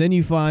TV. And then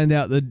you find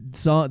out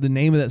the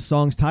name of that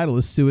song's title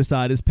is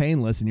Suicide is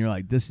Painless, and you're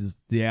like, this is,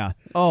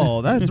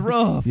 Oh, that's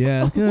rough.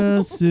 Yeah.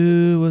 'Cause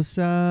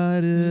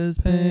suicide is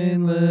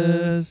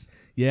painless.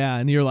 Yeah,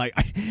 and you're like,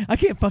 I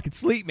can't fucking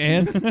sleep,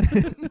 man.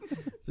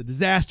 It's a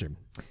disaster.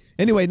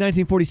 Anyway, in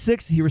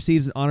 1946, he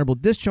receives an honorable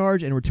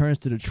discharge and returns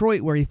to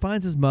Detroit, where he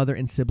finds his mother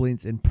and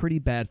siblings in pretty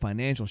bad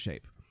financial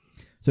shape.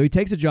 So he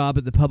takes a job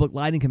at the Public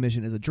Lighting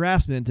Commission as a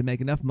draftsman to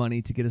make enough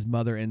money to get his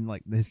mother and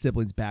his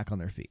siblings back on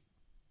their feet.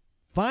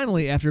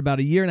 Finally, after about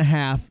a year and a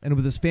half, and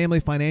with his family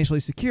financially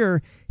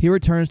secure, he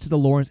returns to the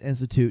Lawrence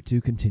Institute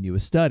to continue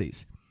his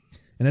studies.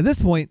 And at this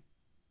point,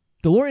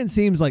 DeLorean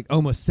seems like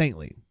almost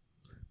saintly.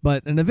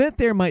 But an event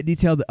there might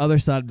detail the other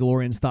side of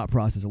DeLorean's thought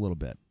process a little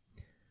bit.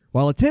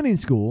 While attending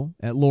school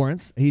at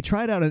Lawrence, he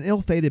tried out an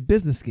ill-fated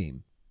business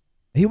scheme.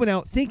 He went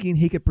out thinking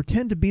he could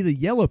pretend to be the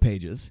Yellow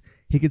Pages,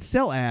 he could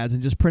sell ads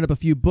and just print up a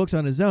few books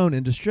on his own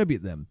and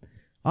distribute them.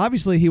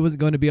 Obviously, he wasn't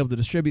going to be able to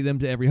distribute them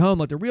to every home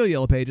like the real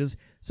Yellow Pages,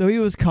 so he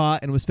was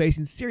caught and was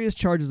facing serious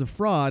charges of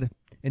fraud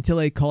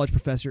until a college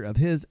professor of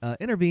his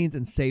intervenes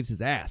and saves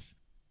his ass.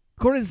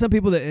 According to some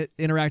people that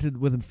interacted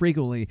with him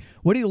frequently,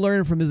 what he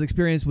learned from his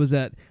experience was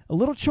that a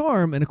little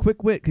charm and a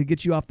quick wit could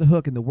get you off the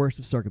hook in the worst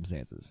of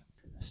circumstances.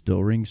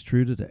 Still rings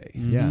true today.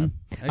 Yeah.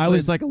 Actually,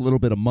 it's like a little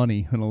bit of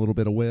money and a little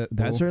bit of wit.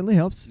 That certainly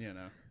helps. You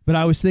know. But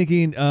I was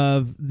thinking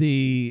of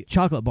the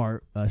chocolate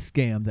bar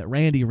scam that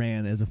Randy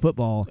ran as a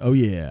football. Oh,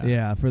 yeah.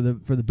 Yeah, for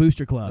the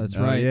Booster Club. That's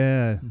right.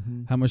 Yeah.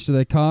 Mm-hmm. How much do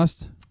they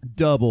cost?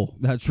 Double.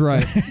 That's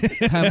right.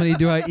 How many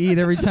do I eat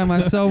every time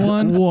I sell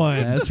one?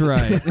 One. That's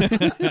right.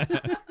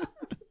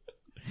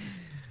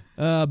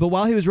 But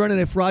while he was running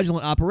a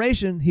fraudulent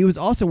operation, he was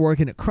also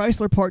working at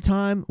Chrysler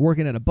part-time,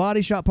 working at a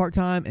body shop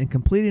part-time, and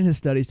completing his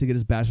studies to get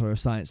his Bachelor of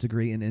Science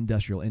degree in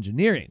Industrial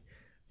Engineering.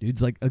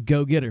 Dude's like a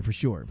go-getter for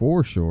sure.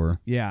 For sure.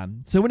 Yeah.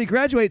 So when he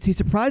graduates, he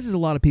surprises a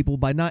lot of people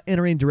by not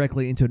entering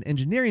directly into an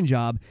engineering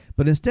job,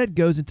 but instead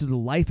goes into the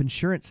life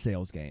insurance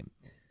sales game.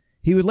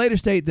 He would later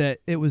state that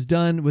it was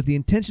done with the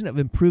intention of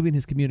improving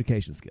his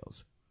communication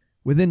skills.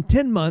 Within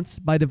 10 months,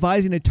 by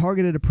devising a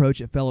targeted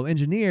approach at fellow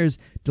engineers,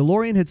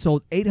 DeLorean had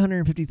sold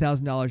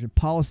 $850,000 in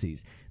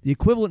policies, the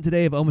equivalent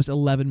today of almost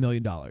 $11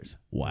 million.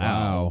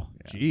 Wow.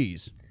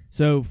 Jeez.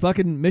 So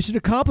fucking mission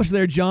accomplished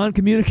there, John.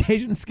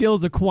 Communication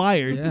skills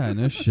acquired. Yeah,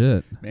 no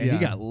shit. Man, Yeah. he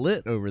got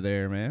lit over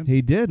there, man.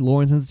 He did.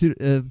 Lawrence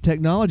Institute of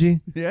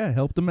Technology. Yeah,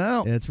 helped him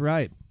out. That's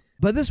right.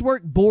 But this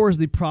work bores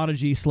the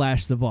prodigy /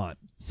 savant.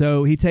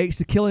 So he takes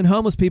to killing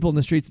homeless people in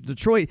the streets of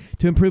Detroit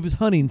to improve his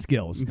hunting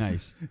skills.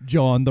 Nice.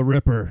 John the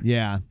Ripper.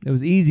 Yeah, it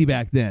was easy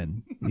back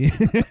then. Yeah,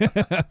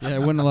 there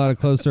wasn't a lot of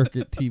closed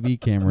circuit TV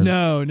cameras.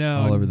 No.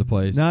 All over the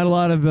place. Not a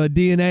lot of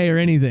DNA or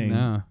anything.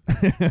 No.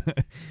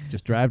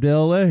 Just drive to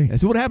L.A.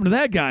 So what happened to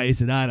that guy? He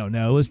said, I don't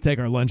know. Let's take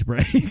our lunch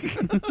break.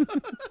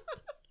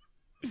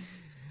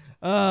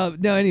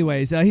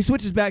 Anyways, he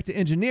switches back to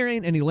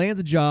engineering and he lands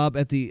a job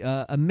at the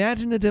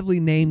imaginatively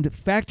named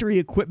Factory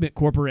Equipment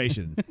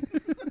Corporation,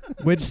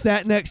 which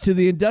sat next to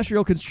the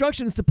Industrial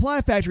Construction Supply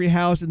Factory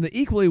housed in the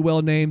equally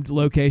well-named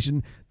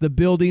location, the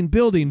Building.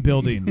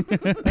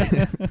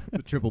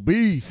 The Triple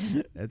B.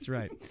 That's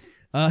right.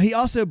 He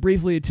also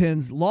briefly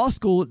attends law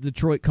school at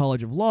Detroit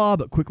College of Law,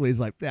 but quickly is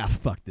like,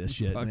 fuck this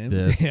shit, Fuck man.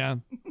 this. Yeah.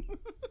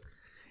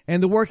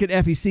 And the work at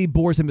FEC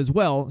bores him as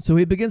well, so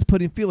he begins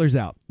putting feelers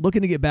out,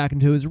 looking to get back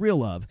into his real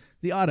love,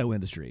 the auto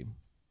industry.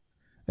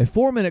 A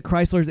foreman at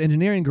Chrysler's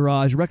engineering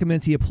garage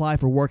recommends he apply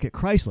for work at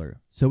Chrysler,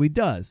 so he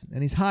does,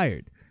 and he's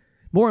hired.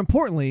 More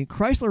importantly,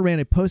 Chrysler ran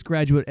a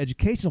postgraduate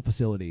educational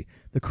facility,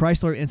 the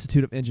Chrysler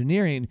Institute of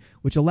Engineering,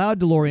 which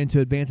allowed DeLorean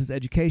to advance his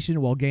education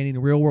while gaining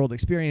real-world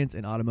experience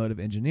in automotive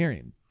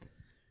engineering.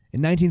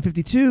 In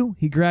 1952,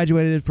 he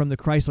graduated from the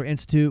Chrysler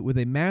Institute with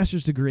a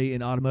master's degree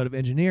in automotive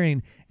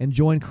engineering and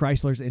joined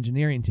Chrysler's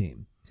engineering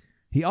team.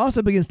 He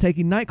also begins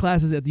taking night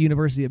classes at the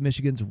University of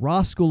Michigan's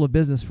Ross School of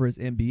Business for his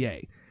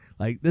MBA.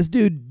 Like, this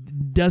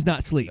dude does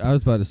not sleep. I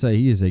was about to say,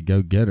 he is a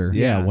go-getter.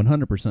 Yeah,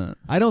 100%.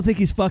 I don't think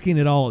he's fucking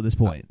at all at this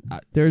point.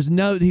 There's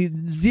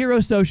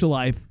zero social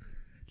life,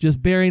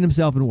 just burying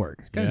himself in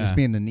work. Kind of just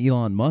being an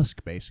Elon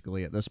Musk,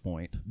 basically, at this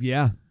point.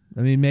 Yeah.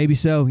 I mean, maybe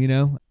so, you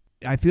know.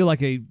 I feel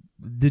like a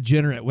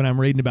degenerate when I'm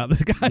reading about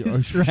this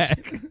guy's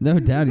track. No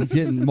doubt. He's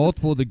getting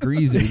multiple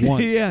degrees at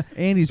once. Yeah.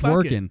 And he's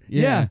working.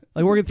 Yeah.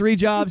 Like working 3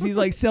 jobs. He's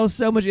like sells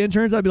so much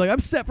insurance. I'd be like, I'm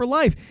set for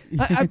life.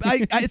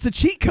 It's a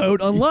cheat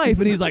code on life.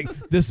 And he's like,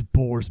 this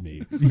bores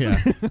me. Yeah.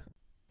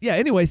 Yeah.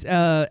 Anyways,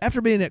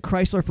 after being at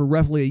Chrysler for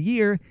roughly a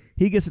year,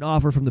 he gets an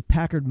offer from the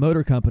Packard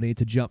Motor Company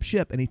to jump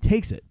ship, and he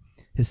takes it.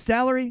 His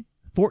salary,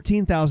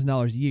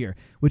 $14,000 a year,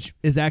 which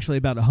is actually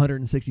about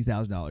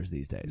 $160,000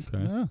 these days.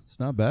 Okay. Yeah, it's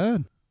not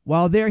bad.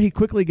 While there, he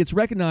quickly gets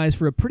recognized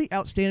for a pretty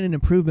outstanding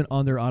improvement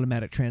on their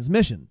automatic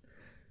transmission.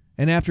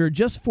 And after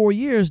just 4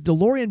 years,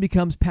 DeLorean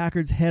becomes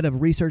Packard's head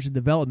of research and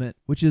development,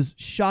 which is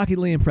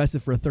shockingly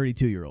impressive for a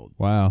 32-year-old.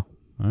 Wow.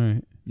 All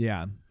right.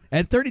 Yeah.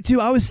 At 32,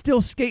 I was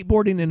still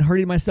skateboarding and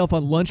hurting myself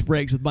on lunch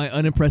breaks with my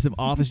unimpressive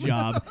office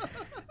job.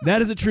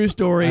 That is a true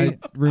story. I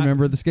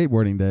remember the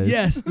skateboarding days.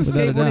 Yes, the Without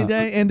a skateboarding doubt.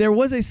 day. And there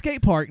was a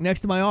skate park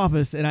next to my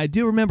office, and I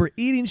do remember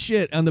eating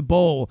shit on the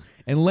bowl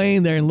and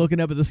laying there and looking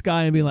up at the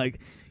sky and being like,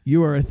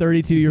 you are a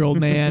 32-year-old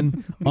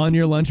man on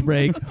your lunch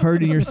break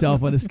hurting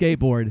yourself on a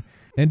skateboard.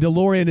 And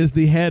DeLorean is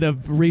the head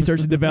of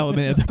research and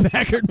development at the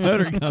Packard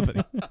Motor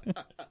Company.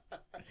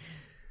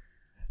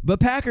 But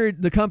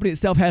Packard, the company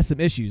itself, has some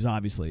issues,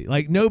 obviously.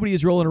 Like, nobody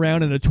is rolling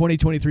around in a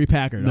 2023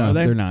 Packard, No, are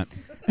they? they're not.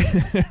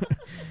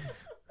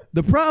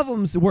 The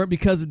problems weren't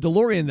because of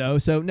DeLorean, though,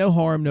 so no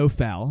harm, no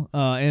foul.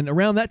 And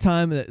around that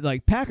time,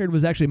 like, Packard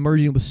was actually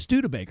merging with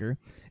Studebaker,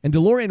 and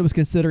DeLorean was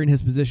considering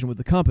his position with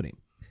the company.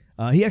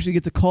 He actually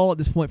gets a call at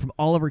this point from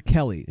Oliver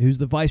Kelly, who's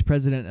the vice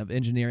president of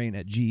engineering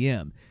at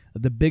GM,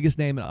 the biggest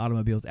name in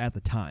automobiles at the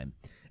time.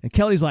 And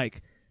Kelly's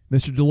like,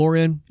 Mr.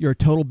 DeLorean, you're a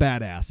total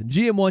badass, and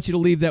GM wants you to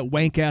leave that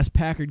wank-ass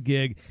Packard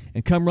gig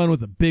and come run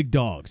with the big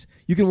dogs.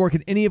 You can work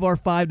in any of our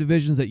 5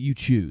 divisions that you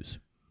choose.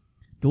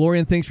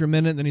 DeLorean thinks for a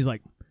minute, and then he's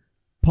like,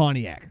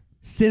 Pontiac.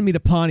 Send me to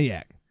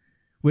Pontiac.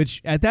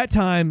 Which, at that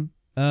time,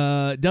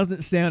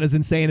 doesn't sound as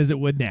insane as it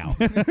would now.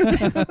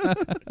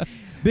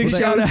 Big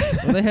shout out.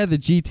 Well, they had the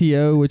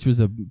GTO, which was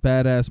a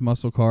badass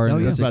muscle car in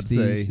the yeah.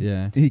 60s.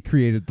 Yeah. He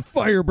created the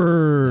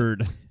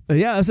Firebird.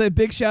 Yeah, I'll say a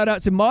big shout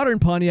out to modern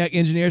Pontiac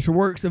engineers for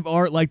works of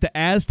art like the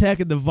Aztec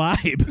and the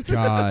Vibe.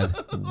 God.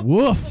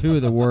 Woof. 2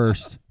 of the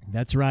worst.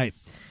 That's right.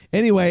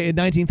 Anyway, in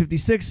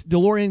 1956,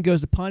 DeLorean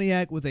goes to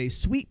Pontiac with a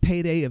sweet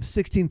payday of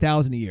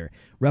 $16,000 a year,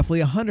 roughly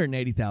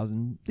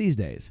 $180,000 these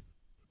days.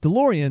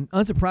 DeLorean,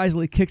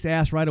 unsurprisingly, kicks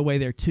ass right away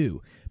there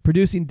too,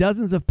 producing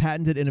dozens of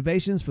patented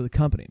innovations for the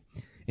company.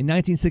 In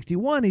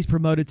 1961, he's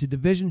promoted to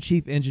division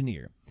chief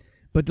engineer.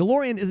 But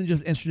DeLorean isn't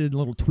just interested in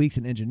little tweaks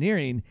in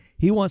engineering,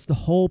 he wants the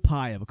whole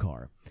pie of a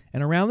car.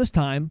 And around this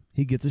time,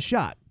 he gets a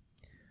shot.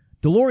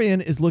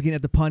 DeLorean is looking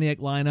at the Pontiac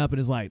lineup and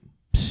is like,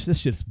 this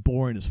shit's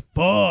boring as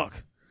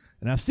fuck.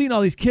 And I've seen all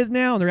these kids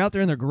now, and they're out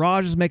there in their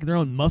garages making their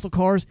own muscle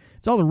cars.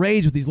 It's all the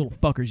rage with these little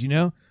fuckers, you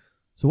know?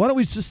 So why don't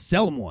we just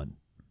sell them one?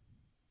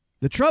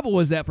 The trouble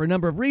was that for a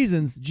number of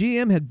reasons,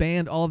 GM had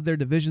banned all of their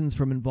divisions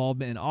from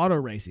involvement in auto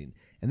racing,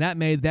 and that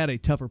made that a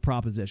tougher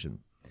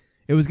proposition.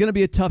 It was going to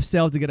be a tough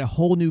sell to get a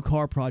whole new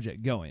car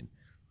project going.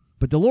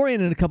 But DeLorean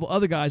and a couple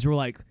other guys were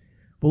like,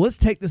 well, let's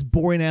take this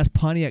boring-ass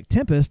Pontiac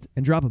Tempest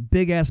and drop a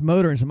big-ass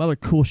motor and some other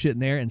cool shit in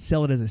there and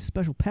sell it as a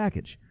special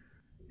package.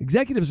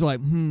 Executives were like,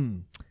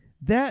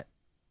 that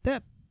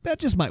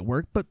just might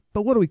work, but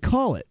what do we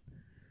call it?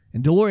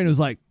 And DeLorean was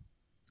like,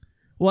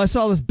 well, I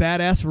saw this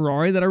badass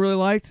Ferrari that I really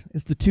liked.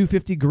 It's the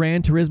 250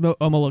 Gran Turismo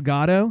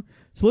Omologato.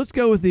 So let's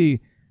go with the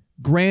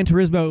Gran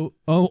Turismo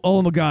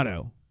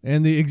Omologato.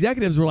 And the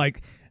executives were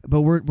like,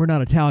 but we're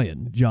not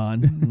Italian,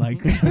 John.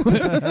 Like,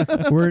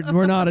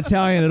 we're not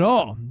Italian at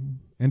all.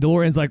 And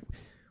DeLorean's like,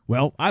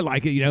 well, I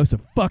like it, so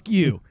fuck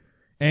you.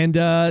 And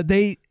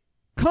they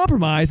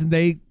compromised, and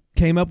they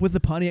came up with the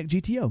Pontiac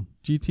GTO.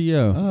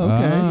 GTO. Oh,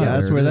 okay. Ah,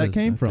 That's there where it that is.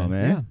 came Okay. from,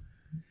 eh? Yeah.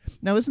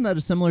 Now, isn't that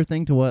a similar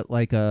thing to what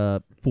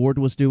Ford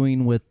was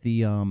doing with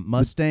the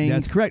Mustang?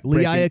 That's correct.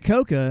 Lee Breaking-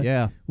 Iacocca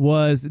Yeah.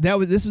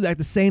 this was at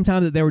the same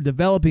time that they were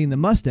developing the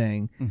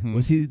Mustang.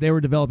 They were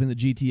developing the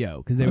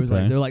GTO because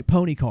they're like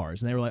pony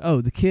cars, and they were like,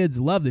 oh, the kids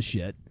love this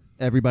shit.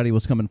 Everybody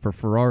was coming for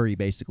Ferrari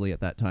basically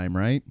at that time,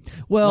 right?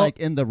 Well, like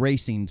in the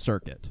racing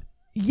circuit.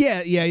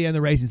 yeah, in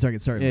the racing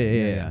circuit,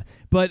 certainly. Yeah.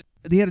 But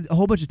they had a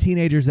whole bunch of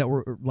teenagers that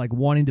were like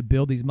wanting to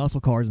build these muscle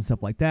cars and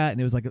stuff like that,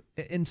 and it was like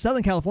in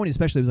Southern California,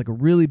 especially, it was like a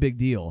really big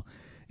deal.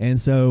 And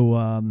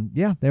so,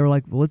 they were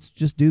like, well, let's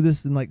just do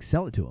this and like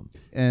sell it to them.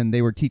 And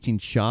they were teaching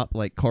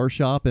car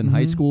shop in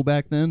high school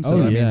back then. So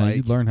Oh, I yeah. mean, like,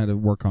 You'd learn how to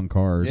work on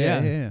cars.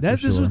 Yeah.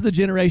 This sure. was the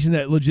generation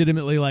that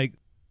legitimately like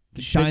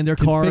shine their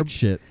Could car. fix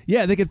shit.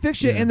 Yeah, they could fix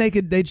shit, Yeah. and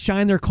they'd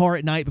shine their car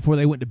at night before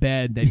they went to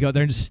bed. They'd go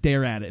there and just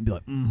stare at it and be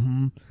like,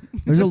 mm-hmm.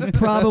 There's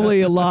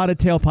probably a lot of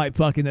tailpipe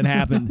fucking that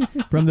happened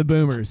from the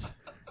boomers.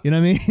 You know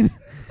what I mean?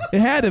 It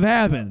had to have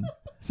happened.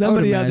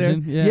 Somebody out there.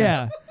 imagine,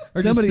 yeah.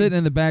 Or just sitting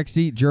in the back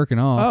seat jerking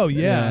off. Oh,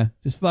 yeah.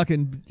 Just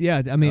fucking,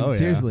 I mean,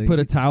 seriously. Put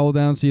a towel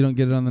down so you don't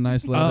get it on the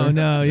nice leather. Oh,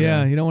 no,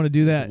 yeah. You don't want to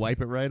do that.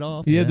 Wipe it right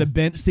off. You had the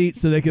bench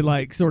seats so they could,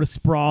 like, sort of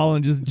sprawl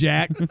and just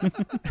jack.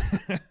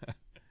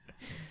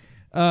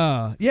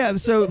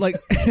 So, like,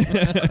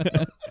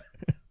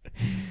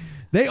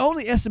 they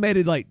only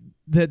estimated, like,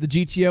 that the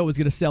GTO was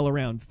going to sell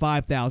around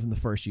 5,000 the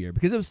first year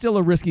because it was still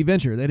a risky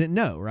venture. They didn't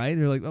know, right?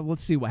 They're like, well,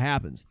 let's see what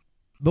happens.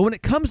 But when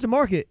it comes to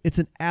market, it's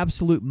an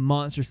absolute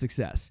monster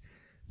success.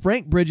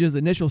 Frank Bridges'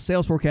 initial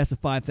sales forecast of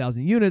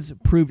 5,000 units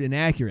proved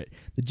inaccurate.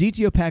 The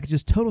GTO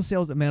package's total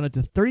sales amounted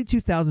to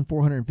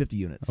 32,450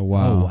 units. Oh,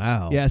 wow. Oh,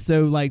 wow. Yeah,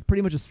 so like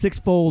pretty much a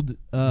six-fold.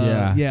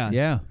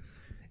 Yeah.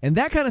 And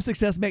that kind of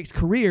success makes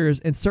careers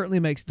and certainly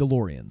makes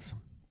DeLoreans.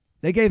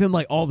 They gave him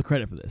like all the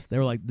credit for this. They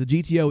were like, the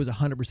GTO is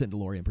 100%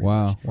 DeLorean pretty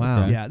much.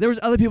 Wow. Okay. Yeah, there was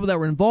other people that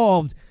were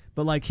involved,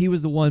 but like he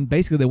was the one,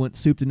 basically they went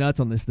soup to nuts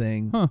on this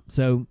thing. Huh.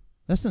 So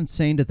That's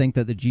insane to think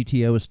that the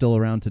GTO is still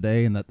around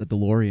today and that the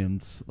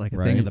DeLorean's like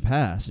a thing of the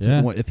past.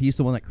 Yeah. If he's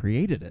the one that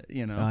created it,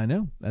 you know. I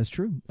know, that's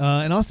true.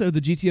 And also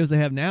the GTOs they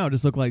have now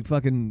just look like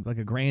fucking like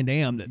a Grand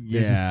Am that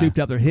they're just souped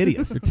up. They're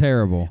hideous. They're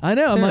terrible. I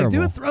know. Terrible. I'm like,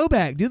 do a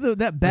throwback. Do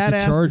that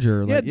badass the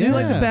Charger. Yeah, Like, do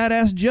like the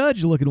badass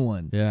Judge looking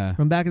one. Yeah.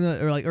 From back in the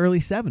early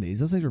 70s.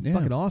 Those things were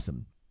fucking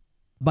awesome.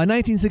 By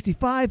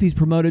 1965, he's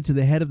promoted to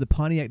the head of the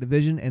Pontiac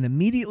division and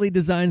immediately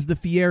designs the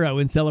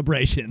Fiero in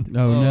celebration.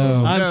 Oh,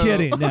 no. I'm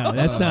kidding. No,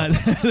 that's not.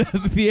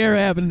 The Fiero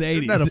happened in the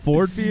 80s. Isn't that a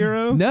Ford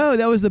Fiero? No,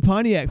 that was the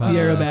Pontiac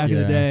Fiero back in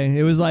the yeah. day.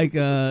 It was like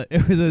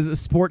it was a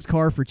sports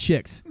car for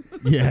chicks.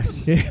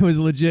 Yes. It was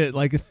legit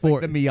like a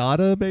Ford. Like the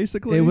Miata,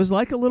 basically? It was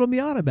like a little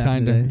Miata back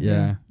in the Kinda, day.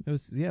 yeah. It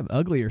was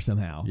uglier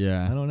somehow.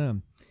 Yeah. I don't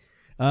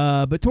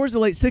know. But towards the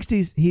late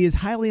 60s, he is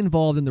highly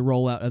involved in the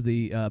rollout of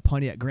the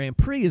Pontiac Grand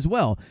Prix as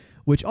well,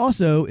 which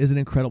also is an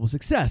incredible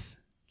success.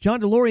 John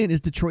DeLorean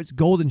is Detroit's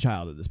golden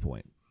child at this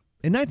point.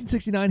 In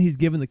 1969, he's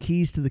given the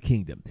keys to the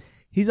kingdom.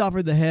 He's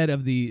offered the head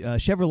of the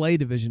Chevrolet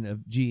division of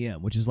GM,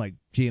 which is like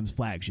GM's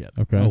flagship.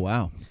 Okay. Oh,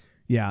 wow.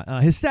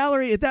 Yeah, his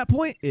salary at that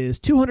point is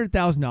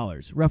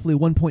 $200,000, roughly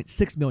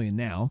 $1.6 million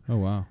now. Oh,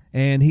 wow.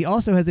 And he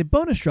also has a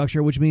bonus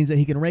structure, which means that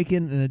he can rake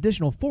in an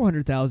additional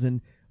 $400,000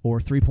 or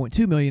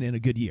 $3.2 million in a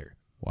good year.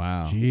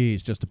 Wow.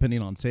 Jeez, just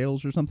depending on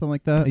sales or something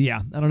like that?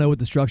 Yeah, I don't know what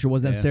the structure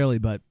was necessarily,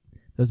 but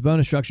those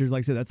bonus structures, like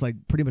I said, that's like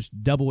pretty much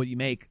double what you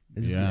make.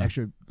 There's just an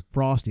extra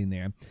frosting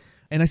there.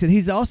 And like I said,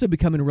 he's also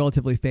becoming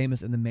relatively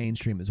famous in the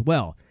mainstream as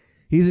well.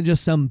 He isn't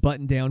just some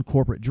button-down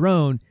corporate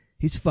drone.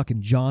 He's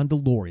fucking John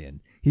DeLorean.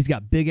 He's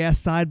got big-ass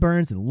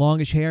sideburns and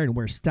longish hair and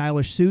wears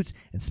stylish suits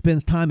and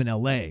spends time in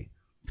L.A.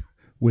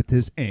 With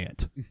his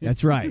aunt.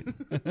 That's right.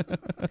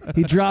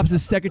 He drops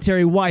his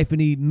secretary wife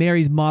and he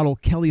marries model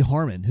Kelly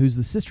Harmon, who's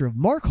the sister of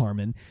Mark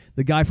Harmon,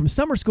 the guy from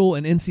summer school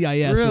and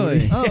NCIS.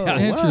 Really? Oh,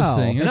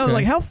 Interesting. And I was Okay.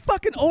 like, how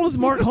fucking old is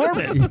Mark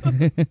Harmon?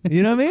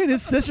 You know what I mean?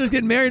 His sister's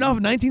getting married off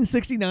in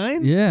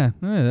 1969? Yeah,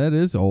 that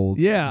is old.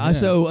 Yeah.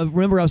 So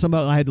remember I was talking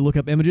about I had to look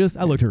up images?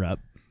 I looked her up.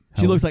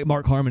 She looks like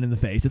Mark Harmon in the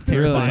face. It's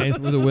terrifying.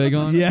 Really? With a wig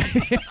on? Yeah.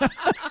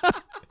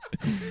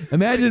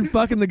 Imagine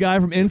fucking the guy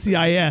from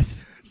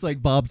NCIS. It's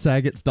like Bob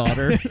Saget's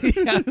daughter.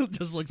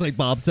 Just looks like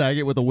Bob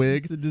Saget with a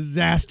wig. It's a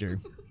disaster.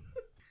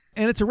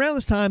 And it's around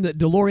this time that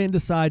DeLorean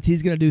decides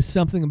he's going to do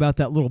something about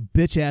that little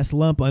bitch-ass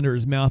lump under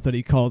his mouth that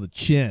he calls a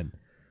chin.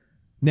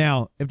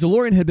 Now, if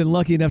DeLorean had been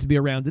lucky enough to be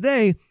around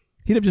today,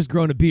 he'd have just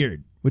grown a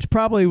beard, which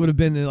probably would have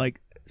been like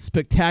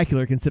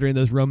spectacular considering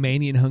those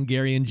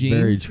Romanian-Hungarian genes.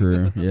 Very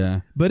true,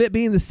 yeah. But it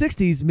being the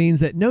 60s means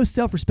that no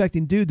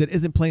self-respecting dude that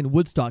isn't playing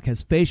Woodstock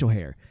has facial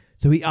hair,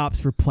 so he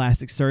opts for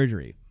plastic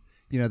surgery.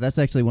 You know, that's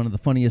actually one of the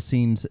funniest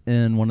scenes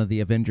in one of the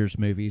Avengers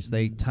movies.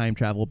 They time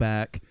travel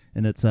back,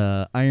 and it's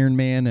Iron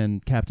Man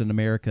and Captain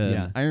America.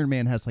 Yeah. And Iron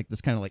Man has like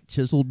this kind of like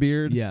chiseled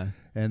beard. Yeah.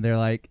 And they're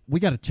like, we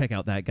got to check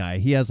out that guy.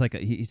 He has like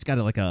he's got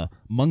like a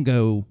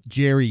Mungo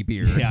Jerry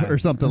beard or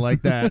something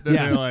like that. And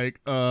they're like,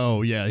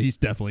 oh yeah, he's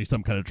definitely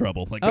some kind of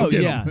trouble. Like, Oh,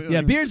 get yeah. him.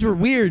 Yeah, beards were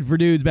weird for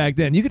dudes back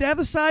then. You could have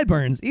the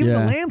sideburns, even the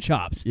lamb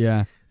chops.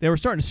 Yeah. They were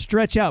starting to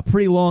stretch out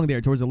pretty long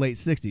there towards the late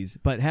 60s.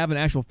 But having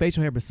actual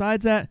facial hair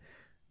besides that,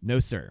 no,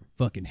 sir.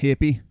 Fucking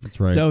hippie. That's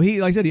right. So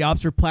he, like I said, he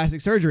opts for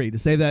plastic surgery to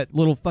save that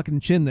little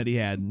fucking chin that he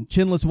had.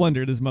 Chinless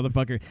wonder, this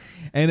motherfucker.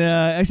 And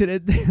I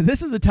said,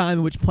 this is a time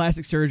in which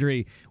plastic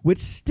surgery, which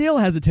still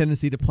has a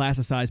tendency to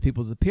plasticize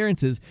people's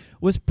appearances,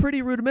 was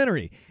pretty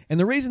rudimentary. And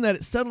the reason that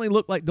it suddenly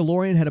looked like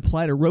DeLorean had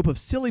applied a rope of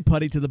silly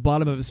putty to the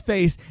bottom of his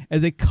face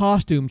as a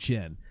costume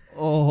chin.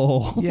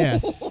 Oh.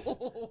 Yes.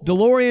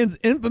 DeLorean's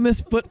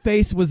infamous foot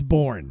face was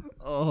born.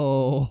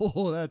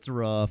 Oh, that's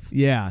rough.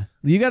 Yeah.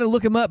 You got to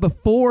look him up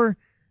before...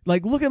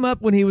 Like, look him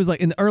up when he was, like,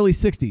 in the early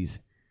 60s.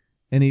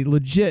 And he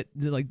legit,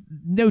 like,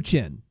 no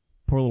chin.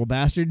 Poor little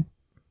bastard.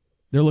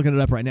 They're looking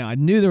it up right now. I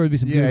knew there would be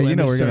some Yeah, Google you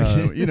know image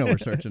search. we're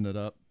searching it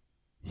up.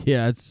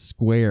 Yeah, it's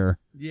square.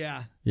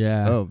 Yeah.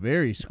 Yeah. Oh,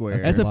 very square.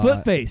 That's a lot.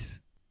 foot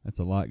face. That's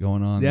a lot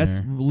going on That's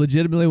there.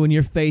 legitimately when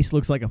your face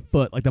looks like a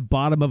foot, like the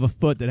bottom of a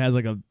foot that has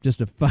like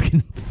just a fucking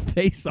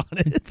face on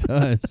it. It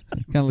does.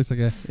 Kind of looks like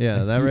a...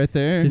 Yeah, that right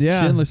there. His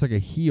Yeah. chin looks like a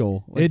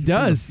heel. Like It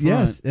does. from the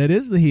front. Yes, it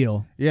is the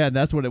heel. Yeah,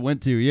 that's what it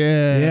went to.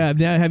 Yeah. Yeah.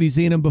 Now, have you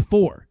seen him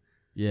before?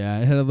 Yeah,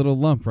 it had a little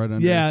lump right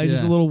under Yeah, his,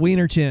 just a little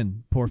wiener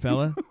chin. Poor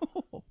fella.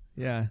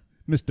 Yeah.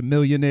 Mr.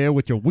 Millionaire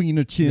with your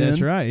wiener chin.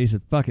 That's right. He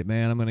said, fuck it,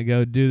 man. I'm going to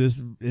go do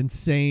this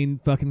insane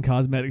fucking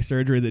cosmetic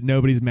surgery that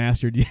nobody's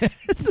mastered yet.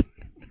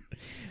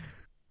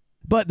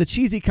 But the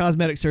cheesy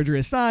cosmetic surgery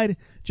aside,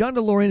 John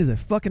DeLorean is a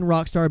fucking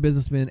rock star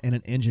businessman and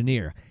an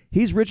engineer.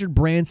 He's Richard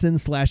Branson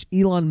 /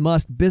 Elon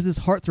Musk business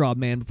heartthrob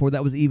man before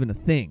that was even a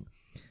thing.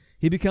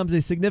 He becomes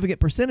a significant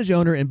percentage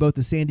owner in both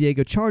the San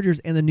Diego Chargers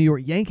and the New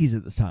York Yankees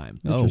at this time.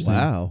 Oh,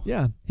 wow.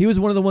 Yeah. He was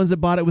one of the ones that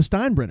bought it with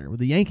Steinbrenner,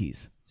 with the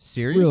Yankees.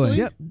 Seriously?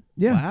 Yep.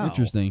 Yeah. Wow.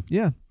 Interesting.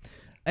 Yeah.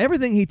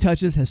 Everything he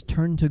touches has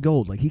turned to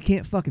gold. Like, he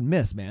can't fucking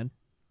miss, man.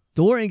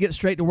 DeLorean gets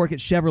straight to work at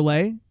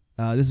Chevrolet.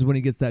 This is when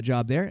he gets that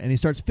job there. And he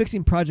starts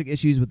fixing project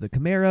issues with the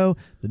Camaro,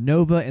 the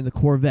Nova, and the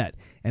Corvette.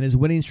 And his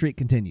winning streak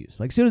continues.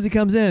 Like, as soon as he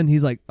comes in,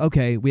 he's like,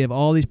 okay, we have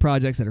all these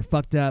projects that are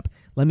fucked up.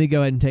 Let me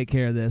go ahead and take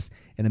care of this.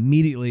 And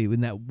immediately, in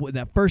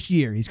that first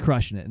year, he's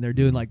crushing it. And they're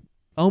doing, like,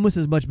 almost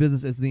as much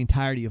business as the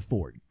entirety of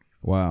Ford.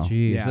 Wow.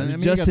 Jeez. Yeah, I mean,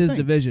 you just gotta his think,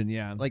 division,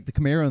 yeah. Like the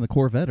Camaro and the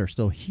Corvette are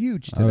still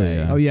huge today.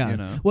 yeah. Oh, yeah. You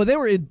know? Well,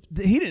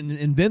 he didn't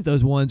invent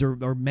those ones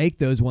or make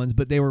those ones,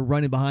 but they were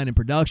running behind in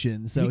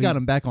production. So he got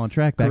them back on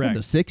track back in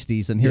the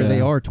 60s, and here Yeah. they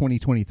are,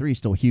 2023,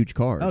 still huge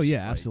cars. Oh,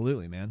 yeah,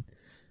 absolutely, man.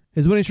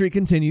 His winning streak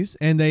continues,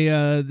 and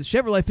the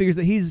Chevrolet figures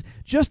that he's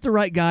just the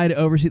right guy to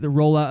oversee the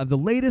rollout of the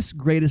latest,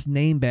 greatest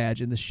name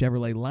badge in the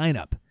Chevrolet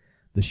lineup,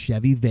 the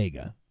Chevy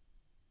Vega.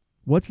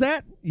 What's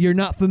that? You're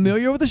not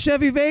familiar with the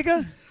Chevy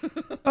Vega?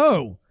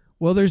 Oh,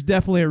 well, there's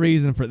definitely a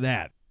reason for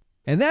that.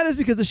 And that is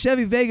because the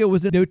Chevy Vega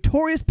was a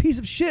notorious piece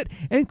of shit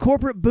and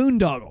corporate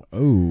boondoggle. Oh,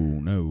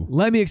 no.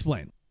 Let me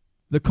explain.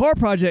 The car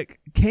project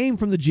came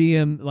from the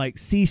GM, like,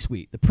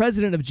 C-suite. The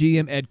president of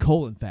GM, Ed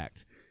Cole, in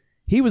fact.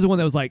 He was the one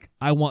that was like,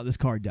 I want this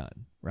car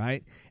done,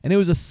 right? And it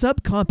was a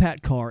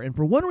subcompact car, and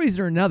for one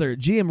reason or another,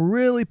 GM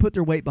really put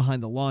their weight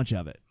behind the launch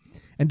of it.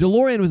 And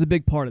DeLorean was a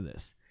big part of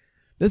this.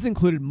 This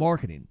included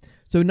marketing.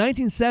 So in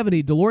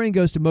 1970, DeLorean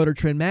goes to Motor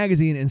Trend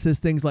magazine and says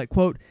things like,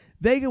 quote,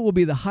 Vega will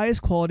be the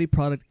highest quality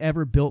product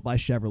ever built by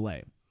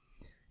Chevrolet.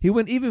 He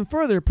went even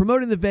further,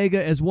 promoting the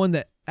Vega as one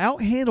that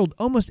outhandled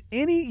almost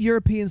any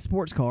European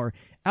sports car,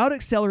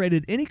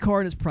 out-accelerated any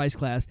car in its price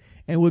class,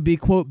 and would be,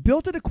 quote,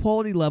 built at a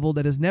quality level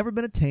that has never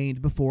been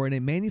attained before in a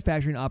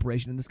manufacturing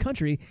operation in this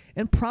country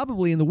and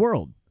probably in the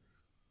world.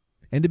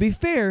 And to be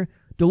fair,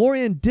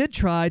 DeLorean did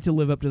try to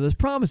live up to those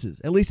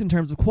promises, at least in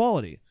terms of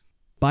quality.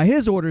 By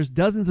his orders,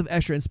 dozens of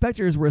extra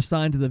inspectors were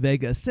assigned to the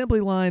Vega assembly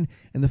line,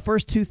 and the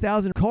first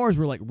 2,000 cars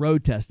were like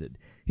road tested.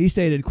 He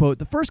stated, quote,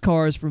 the first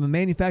cars from a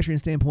manufacturing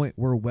standpoint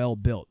were well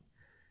built.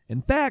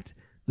 In fact,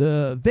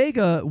 the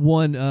Vega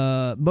won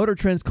Motor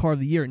Trend's Car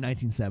of the Year in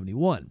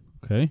 1971.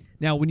 Okay.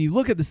 Now, when you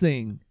look at this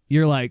thing,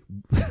 you're like,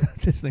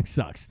 this thing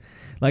sucks.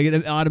 Like,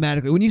 it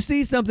automatically. When you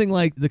see something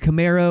like the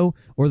Camaro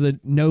or the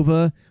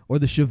Nova or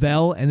the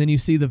Chevelle, and then you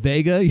see the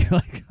Vega, you're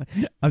like,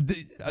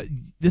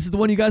 this is the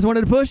one you guys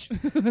wanted to push?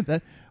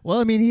 Well,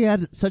 I mean, he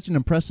had such an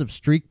impressive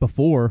streak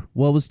before.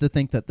 What was to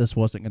think that this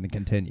wasn't going to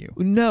continue?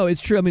 No,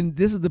 it's true. I mean,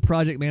 this is the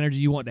project manager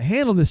you want to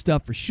handle this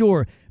stuff for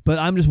sure. But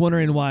I'm just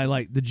wondering why,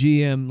 like, the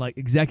GM, like,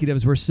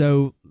 executives were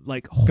so,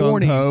 like,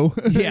 horny. Gung-ho.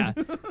 Yeah,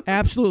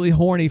 absolutely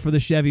horny for the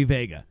Chevy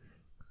Vega.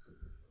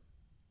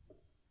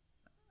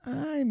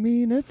 I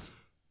mean, it's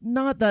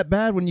not that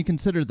bad when you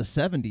consider the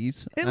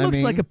 70s. It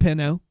looks like a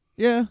Pinto.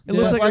 Yeah. It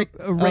looks like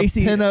a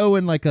racy Pinto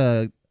and like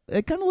it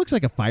kind of looks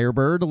like a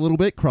Firebird a little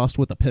bit crossed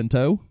with a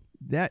Pinto.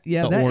 The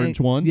orange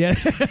one. Yeah.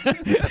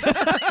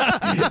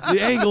 The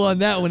angle on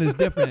that one is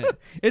different.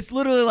 It's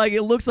literally like,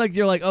 it looks like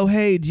you're like, oh,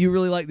 hey, do you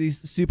really like these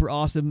super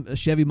awesome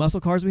Chevy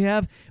muscle cars we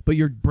have? But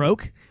you're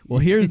broke? Well,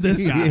 here's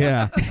this guy.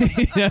 Yeah.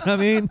 You know what I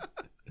mean?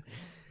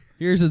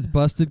 Here's its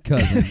busted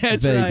cousin,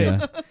 That's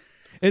Vega. right.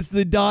 It's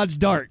the Dodge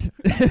Dart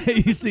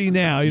that you see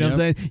now. You know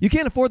what I'm saying? You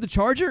can't afford the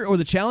Charger or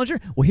the Challenger?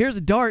 Well, here's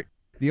a Dart.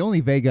 The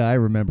only Vega I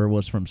remember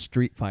was from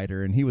Street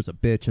Fighter, and he was a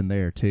bitch in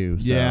there, too.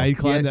 So. Yeah, he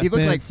climbed that He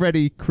looked like fence.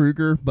 Freddy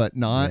Krueger, but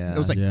not. Yeah. It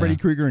was like Yeah. Freddy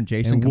Krueger and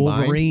Jason And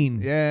combined.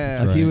 Wolverine.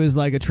 Yeah. Like he Right. was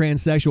like a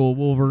transsexual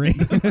Wolverine.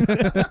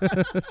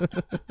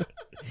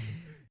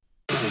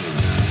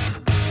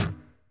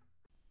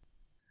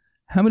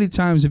 How many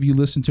times have you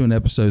listened to an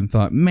episode and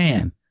thought,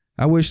 man,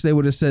 I wish they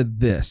would have said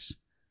this?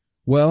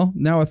 Well,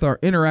 now with our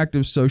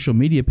interactive social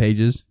media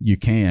pages, you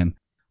can.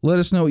 Let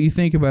us know what you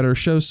think about our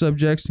show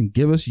subjects and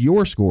give us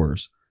your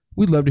scores.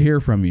 We'd love to hear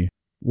from you.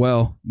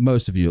 Well,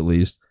 most of you at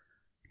least.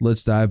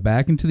 Let's dive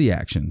back into the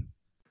action.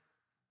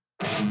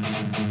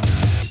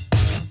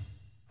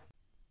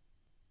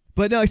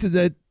 But no, I said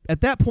that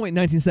at that point in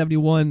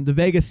 1971, the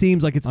Vega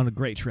seems like it's on a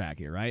great track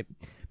here, right?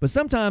 But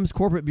sometimes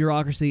corporate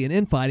bureaucracy and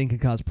infighting can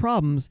cause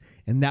problems,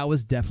 and that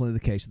was definitely the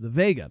case with the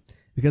Vega.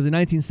 Because in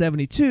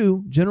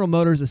 1972, General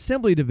Motors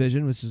Assembly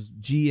Division, which is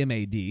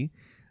GMAD,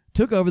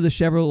 took over the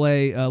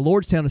Chevrolet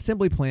Lordstown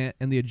assembly plant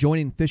and the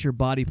adjoining Fisher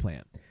body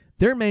plant.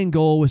 Their main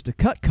goal was to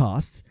cut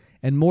costs,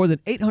 and more than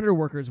 800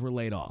 workers were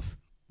laid off,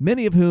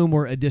 many of whom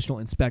were additional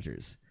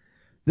inspectors.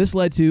 This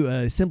led to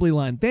assembly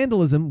line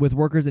vandalism, with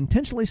workers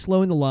intentionally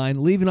slowing the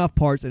line, leaving off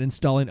parts, and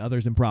installing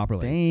others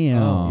improperly.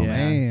 Damn, yeah.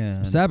 man.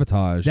 Some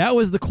sabotage. That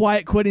was the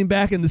quiet quitting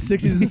back in the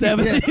 60s and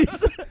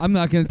 70s. I'm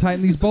not going to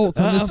tighten these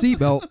bolts on this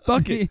seatbelt.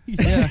 Fuck it.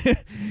 Yeah,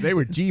 they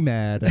were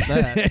G-mad at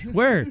that.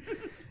 Where?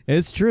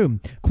 It's true.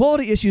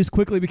 Quality issues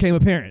quickly became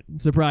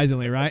apparent,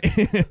 surprisingly, right?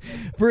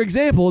 For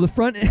example, the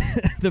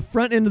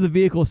front end of the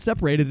vehicle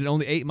separated at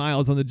only 8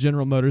 miles on the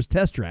General Motors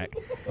test track.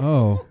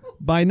 Oh.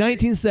 By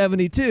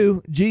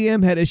 1972,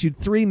 GM had issued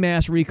 3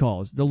 mass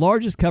recalls, the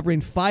largest covering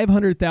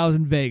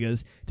 500,000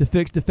 Vegas, to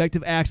fix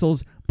defective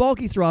axles,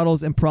 bulky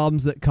throttles, and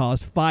problems that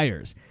caused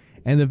fires.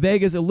 And the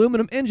Vega's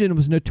aluminum engine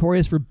was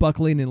notorious for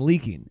buckling and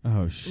leaking.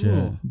 Oh,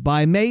 shit.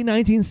 By May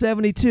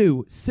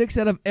 1972, 6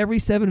 out of every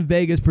 7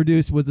 Vegas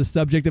produced was the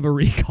subject of a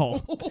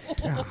recall.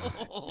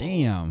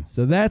 Damn.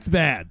 So that's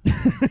bad.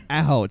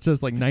 Ouch.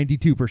 That's like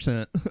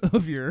 92%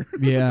 of your...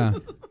 Yeah.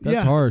 That's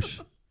Yeah.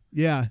 harsh.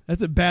 Yeah,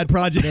 that's a bad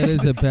project. That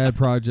is a bad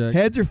project.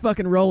 Heads are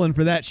fucking rolling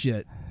for that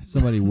shit.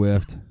 Somebody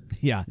whiffed.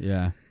 Yeah.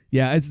 Yeah.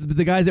 Yeah, it's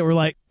the guys that were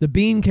like, the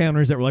bean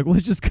counters that were like, well,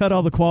 let's just cut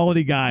all the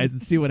quality guys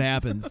and see what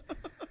happens.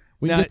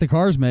 We Now- can get the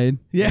cars made.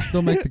 Yeah. We'll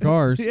still make the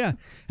cars. Yeah.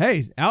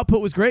 Hey,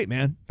 output was great,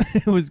 man.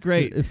 It was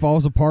great. It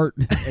falls apart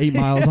 8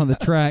 miles on the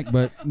track,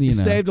 but, you know.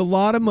 Saved a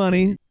lot of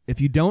money.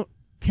 If you don't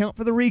count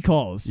for the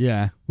recalls,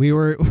 Yeah. we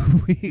were,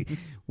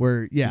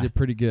 You yeah. did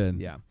pretty good.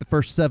 Yeah. The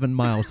first 7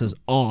 miles is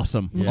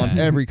awesome Yeah. on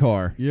every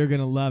car. You're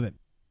going to love it.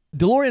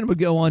 DeLorean would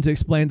go on to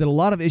explain that a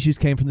lot of issues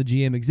came from the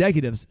GM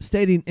executives,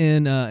 stating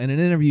in an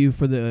interview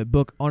for the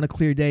book On a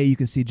Clear Day You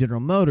Can See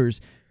General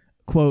Motors,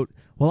 quote,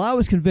 "While I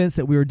was convinced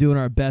that we were doing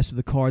our best with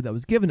the car that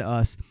was given to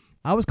us,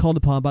 I was called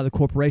upon by the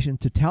corporation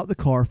to tout the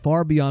car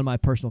far beyond my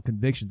personal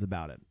convictions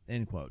about it,"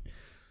 end quote.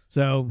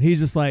 So he's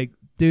just like,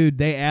 dude,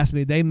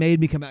 they made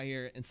me come out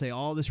here and say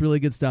all this really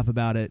good stuff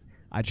about it.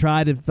 I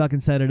tried to fucking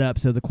set it up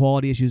so the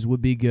quality issues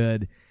would be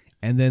good,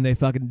 and then they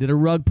fucking did a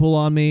rug pull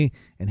on me,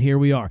 and here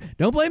we are.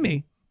 Don't blame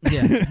me.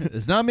 Yeah,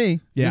 it's not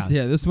me. Yeah.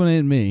 This one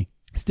ain't me.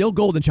 Still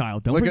Golden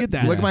Child. Don't forget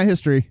that. Look at my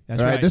history.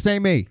 That's All right. This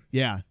ain't me.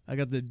 Yeah, I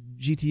got the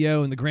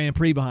GTO and the Grand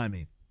Prix behind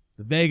me.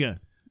 The Vega.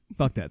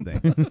 Fuck that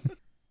thing.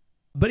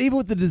 But even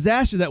with the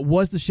disaster that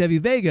was the Chevy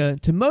Vega,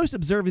 to most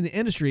observing the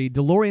industry,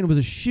 DeLorean was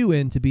a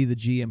shoo-in to be the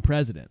GM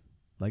president.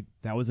 Like,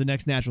 that was the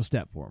next natural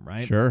step for him,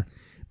 right? Sure.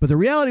 But the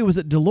reality was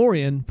that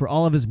DeLorean, for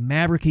all of his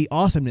mavericky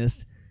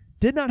awesomeness,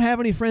 did not have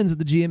any friends at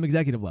the GM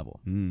executive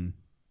level.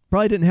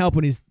 Probably didn't help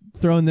when he's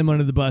throwing them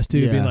under the bus, too,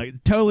 Yeah. being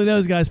like, totally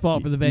those guys'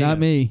 fault for the Vega. Not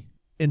me.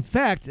 In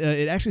fact,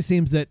 it actually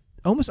seems that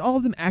almost all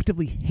of them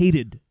actively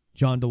hated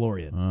John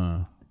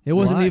DeLorean. It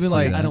wasn't Well, I even see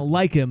like, that. I don't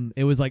like him.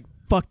 It was like,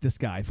 fuck this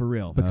guy, for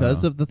real.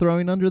 Because of the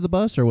throwing under the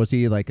bus, or was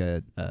he like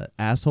a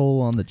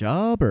asshole on the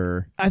job,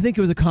 or? I think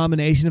it was a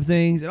combination of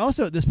things. And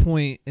also at this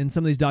point, in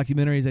some of these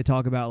documentaries, they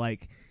talk about,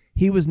 like,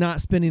 he was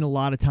not spending a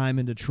lot of time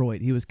in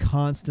Detroit. He was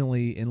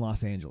constantly in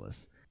Los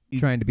Angeles.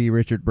 Trying to be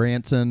Richard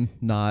Branson,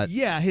 not...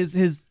 Yeah,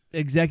 his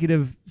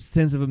executive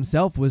sense of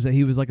himself was that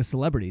he was like a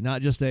celebrity,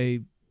 not just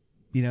a,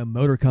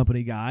 motor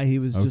company guy. He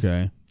was just...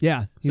 Okay.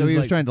 Yeah. So he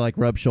was like, trying to like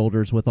rub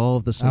shoulders with all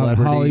of the Out in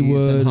celebrities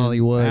Hollywood in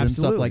Hollywood and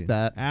absolutely. stuff like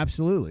that.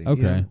 Absolutely.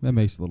 Okay. Yeah. That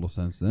makes a little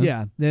sense then.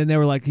 Yeah. Then they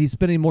were like, he's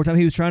spending more time.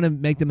 He was trying to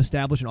make them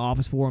establish an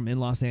office for him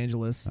in Los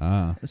Angeles.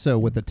 Ah. So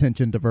with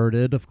attention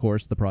diverted, of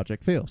course, the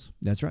project fails.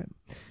 That's right.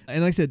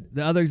 And like I said,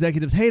 the other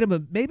executives hate him,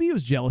 but maybe it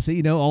was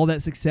jealousy, all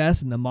that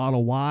success and the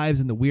model wives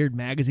and the weird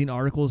magazine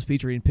articles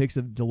featuring pics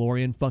of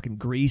DeLorean fucking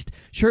greased,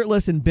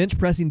 shirtless, and bench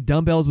pressing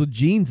dumbbells with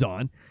jeans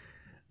on.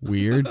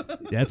 Weird.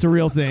 That's a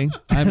real thing.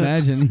 I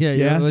imagine. Yeah.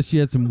 Yeah. Unless you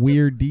had some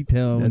weird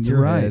detail That's in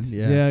your right. head.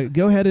 Yeah.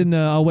 Go ahead and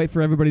I'll wait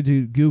for everybody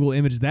to Google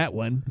image that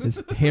one.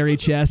 His hairy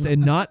chest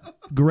and not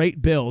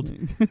great build,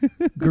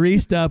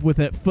 greased up with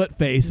that foot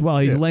face while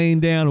he's laying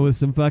down with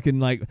some fucking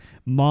like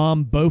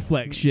mom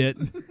Bowflex shit.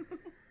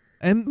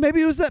 And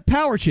maybe it was that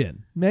power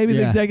chin. Maybe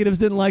the executives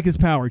didn't like his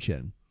power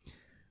chin.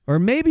 Or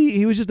maybe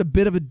he was just a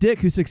bit of a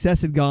dick whose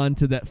success had gone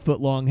to that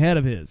foot-long head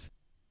of his.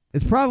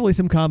 It's probably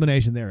some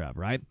combination thereof,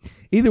 right?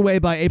 Either way,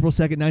 by April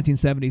 2nd,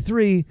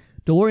 1973,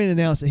 DeLorean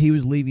announced that he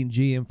was leaving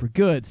GM for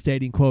good,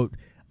 stating, quote,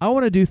 "I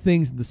want to do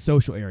things in the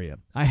social area.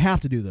 I have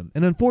to do them.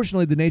 And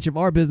unfortunately, the nature of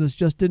our business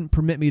just didn't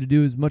permit me to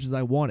do as much as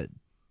I wanted."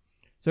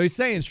 So he's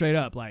saying straight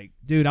up, like,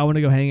 dude, I want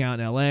to go hang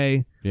out in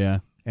L.A. Yeah.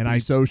 And Be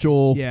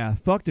social. Yeah,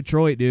 fuck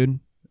Detroit, dude.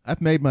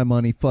 I've made my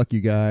money. Fuck you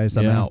guys.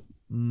 I'm out.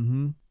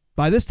 Mm-hmm.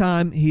 By this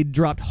time, he'd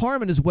dropped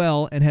Harmon as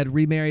well and had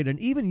remarried an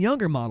even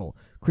younger model,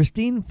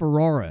 Christine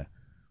Ferrara,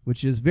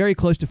 which is very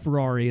close to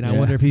Ferrari, and I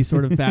wonder if he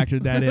sort of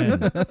factored that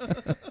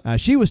in.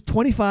 She was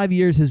 25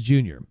 years his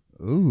junior.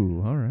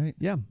 Ooh, all right.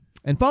 Yeah.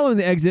 And following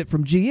the exit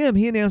from GM,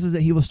 he announces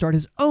that he will start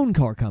his own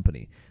car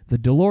company, the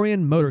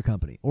DeLorean Motor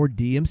Company, or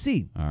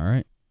DMC. All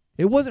right.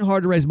 It wasn't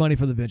hard to raise money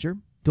for the venture.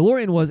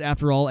 DeLorean was,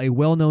 after all, a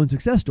well-known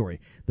success story,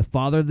 the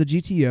father of the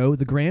GTO,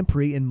 the Grand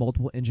Prix, and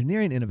multiple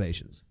engineering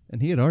innovations.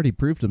 And he had already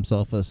proved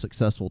himself a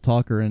successful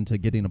talker into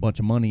getting a bunch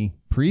of money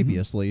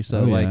previously.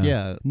 So,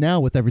 now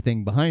with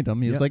everything behind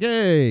him, he was like,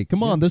 hey,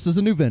 come on, this is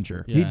a new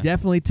venture. He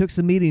definitely took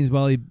some meetings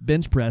while he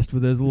bench pressed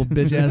with those little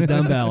bitch-ass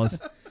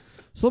dumbbells.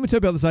 So let me tell you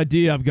about this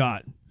idea I've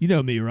got. You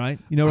know me, right?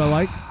 You know what I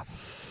like?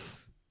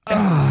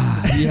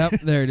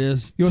 Yep, there it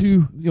is. You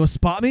want to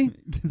spot me?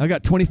 I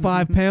got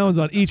 25 pounds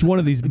on each one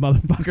of these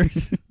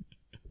motherfuckers.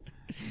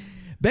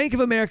 Bank of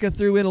America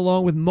threw in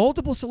along with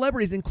multiple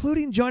celebrities,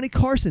 including Johnny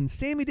Carson,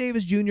 Sammy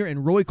Davis Jr.,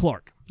 and Roy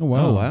Clark. Oh,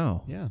 wow. Oh,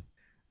 wow. Yeah.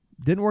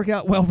 Didn't work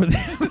out well for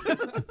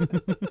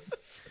them.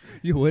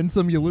 You win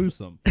some, you lose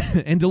some.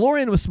 And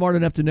DeLorean was smart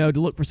enough to know to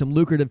look for some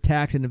lucrative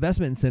tax and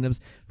investment incentives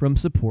from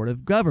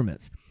supportive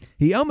governments.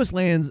 He almost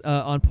lands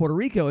on Puerto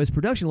Rico as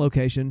production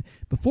location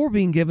before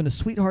being given a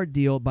sweetheart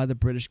deal by the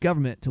British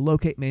government to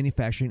locate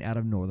manufacturing out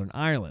of Northern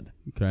Ireland.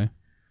 Okay.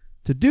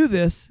 To do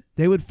this,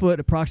 they would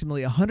foot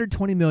approximately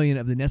 $120 million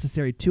of the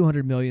necessary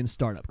 $200 million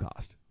startup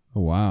cost.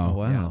 Oh, wow. Oh,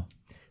 wow.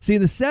 Yeah. See,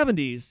 in the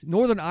 70s,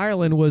 Northern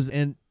Ireland was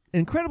an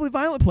incredibly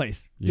violent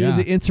place due Yeah.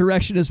 to the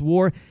insurrectionist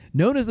war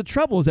known as the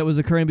Troubles that was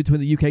occurring between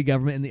the UK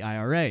government and the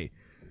IRA.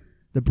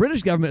 The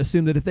British government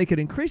assumed that if they could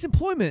increase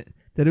employment,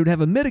 that it would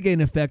have a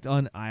mitigating effect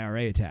on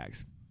IRA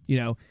attacks. You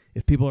know,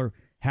 if people are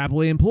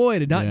happily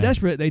employed and not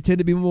desperate, they tend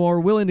to be more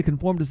willing to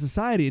conform to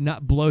society and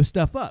not blow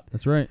stuff up.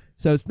 That's right.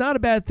 So it's not a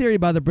bad theory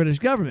by the British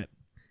government.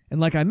 And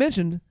like I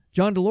mentioned,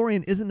 John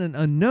DeLorean isn't an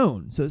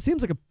unknown, so it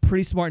seems like a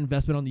pretty smart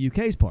investment on the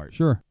UK's part.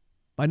 Sure.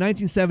 By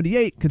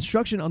 1978,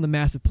 construction on the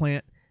massive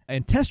plant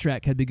and test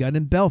track had begun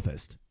in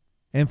Belfast.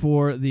 And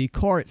for the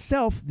car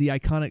itself, the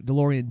iconic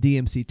DeLorean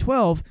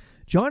DMC-12,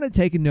 John had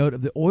taken note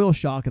of the oil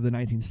shock of the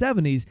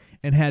 1970s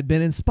and had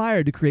been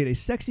inspired to create a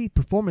sexy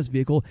performance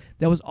vehicle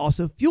that was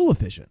also fuel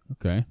efficient.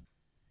 Okay.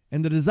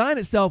 And the design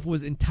itself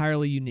was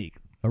entirely unique.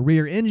 A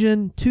rear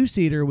engine,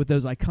 two-seater with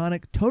those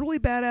iconic, totally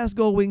badass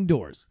gull-wing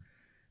doors.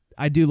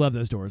 I do love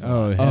those doors.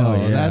 Oh, hell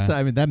yeah.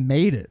 That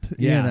made it.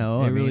 Yeah, you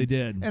know, it really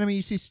did. And I mean,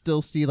 you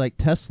still see like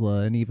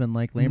Tesla and even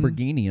like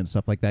Lamborghini and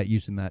stuff like that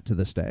using that to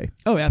this day.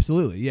 Oh,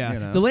 absolutely, yeah. You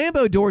know. The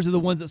Lambo doors are the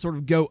ones that sort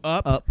of go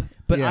up.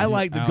 But Yeah. I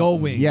like the Out. gull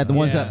wings. Yeah, the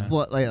ones that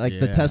float like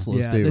the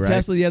Teslas do, the right?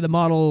 Tesla, the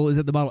model is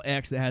it the Model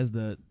X that has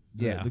the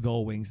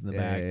gull wings in the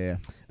back. Yeah.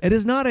 It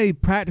is not a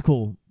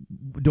practical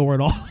door at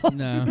all.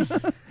 No.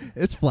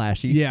 It's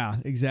flashy. Yeah,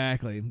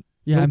 exactly.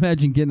 Yeah,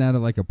 imagine getting out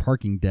of like a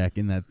parking deck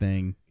in that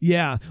thing.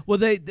 Yeah, well,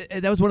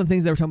 that was one of the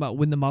things they were talking about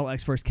when the Model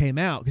X first came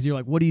out, because you're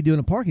like, what do you do in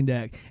a parking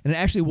deck? And it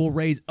actually will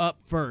raise up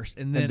first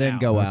and then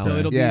go out. So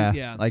it'll be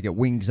like it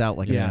wings out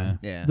like yeah.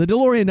 yeah. The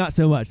DeLorean, not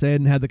so much. They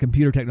hadn't had the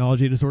computer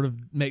technology to sort of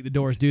make the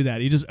doors do that.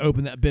 You just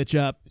open that bitch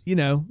up, you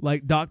know,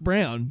 like Doc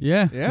Brown.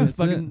 Yeah. With That's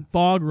fucking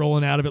fog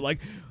rolling out of it,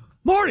 like,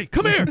 Marty,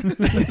 come here.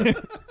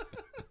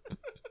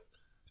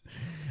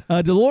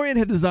 DeLorean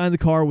had designed the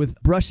car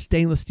with brushed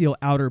stainless steel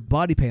outer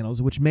body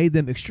panels, which made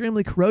them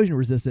extremely corrosion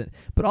resistant,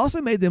 but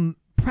also made them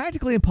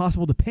practically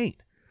impossible to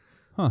paint.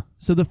 Huh.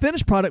 So the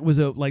finished product was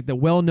like the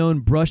well-known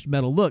brushed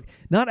metal look,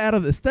 not out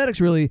of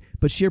aesthetics really,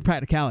 but sheer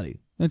practicality.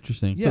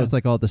 Interesting. So it's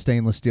like all the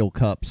stainless steel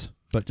cups,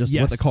 but just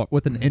Yes. with a car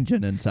with an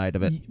engine inside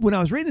of it. When I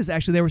was reading this,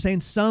 actually, they were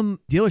saying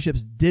some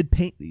dealerships did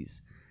paint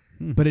these,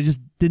 but it just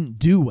didn't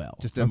do well.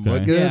 Just didn't Okay.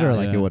 look good, Yeah. or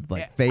like it would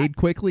like fade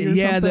quickly, or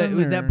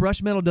something. that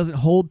brushed metal doesn't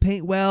hold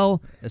paint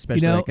well,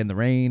 especially you know? like in the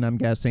rain, I'm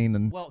guessing.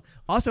 And Well,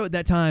 also at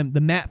that time,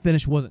 the matte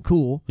finish wasn't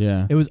cool.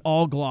 Yeah. It was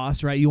all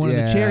gloss, right? You wanted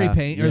the cherry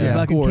paint or the Yeah, of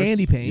fucking course.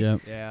 candy paint.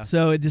 Yep. yeah,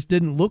 So it just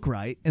didn't look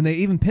right. And they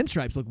even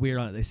pinstripes look weird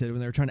on it, they said, when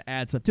they were trying to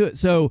add stuff to it.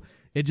 So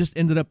it just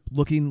ended up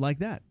looking like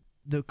that.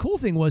 The cool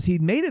thing was he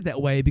made it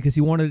that way because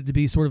he wanted it to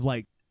be sort of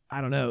like, I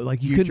don't know,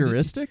 like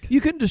futuristic.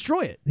 You couldn't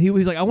destroy it. He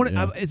was like, I want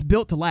it. It's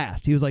built to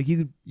last. He was like,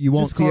 you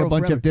won't this see car a will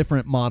bunch forever. of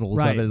different models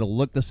Right. of it. It'll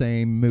look the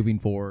same moving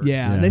forward.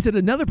 Yeah. And they said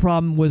another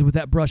problem was with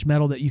that brushed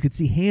metal that you could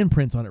see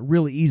handprints on it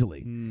really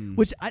easily,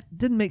 which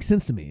didn't make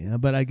sense to me.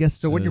 But I guess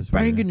So when you're is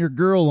weird. banging your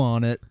girl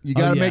on it, you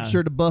got to yeah. make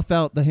sure to buff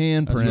out the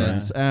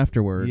handprints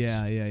afterwards.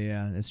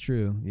 Yeah, that's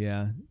true.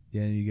 Yeah,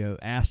 you go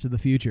ass to the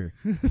future.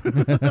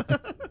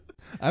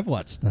 I've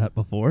watched that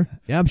before.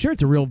 Yeah, I'm sure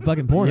it's a real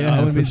fucking porno. Yeah, I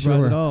wouldn't be for surprised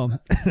sure. at all.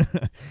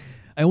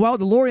 And while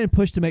DeLorean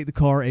pushed to make the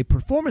car a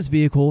performance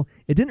vehicle,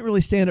 it didn't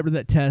really stand up to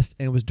that test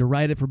and was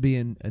derided for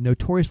being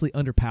notoriously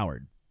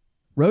underpowered.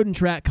 Road and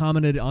Track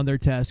commented on their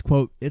test,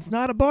 quote, "It's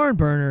not a barn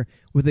burner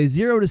with a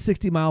 0 to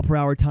 60 mile per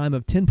hour time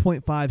of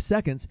 10.5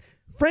 seconds.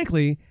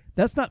 Frankly,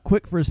 that's not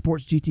quick for a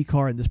sports GT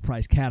car in this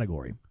price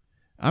category."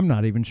 I'm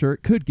not even sure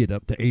it could get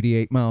up to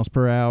 88 miles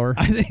per hour.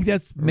 I think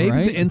that's maybe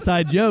Right? the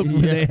inside joke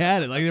when they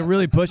had it. Like they're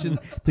really pushing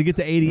to get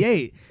to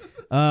 88.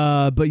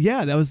 But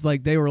yeah, that was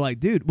like, they were like,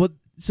 dude, well,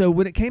 so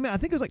when it came out, I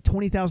think it was like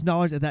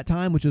 $20,000 at that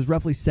time, which was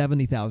roughly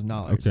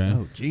 $70,000. Okay.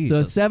 Oh,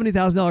 Jesus. So a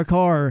 $70,000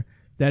 car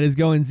that is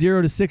going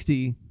 0 to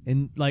 60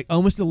 in like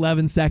almost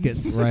 11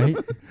 seconds. Right?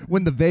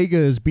 when the Vega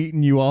is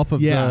beating you off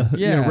of Yeah.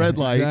 the red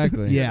light.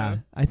 Exactly. Yeah.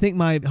 I think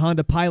my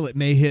Honda Pilot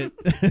may hit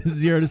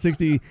 0 to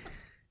 60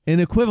 in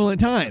equivalent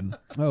time.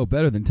 Oh,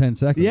 better than 10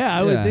 seconds. Yeah,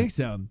 I would think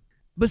so.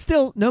 But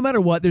still, no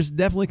matter what, there's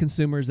definitely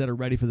consumers that are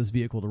ready for this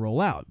vehicle to roll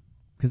out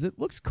because it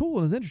looks cool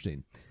and is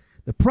interesting.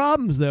 The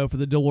problems, though, for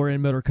the DeLorean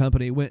Motor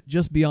Company went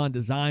just beyond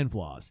design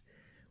flaws.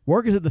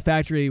 Workers at the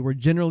factory were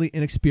generally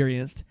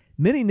inexperienced.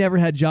 Many never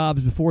had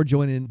jobs before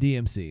joining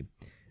DMC.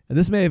 And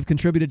this may have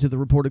contributed to the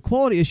reported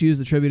quality issues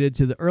attributed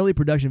to the early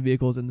production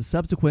vehicles and the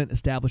subsequent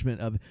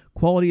establishment of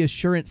quality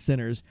assurance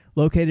centers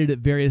located at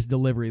various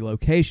delivery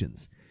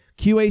locations.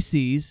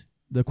 QACs,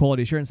 the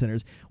quality assurance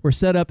centers, were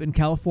set up in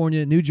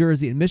California, New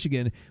Jersey, and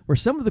Michigan, where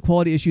some of the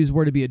quality issues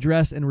were to be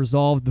addressed and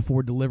resolved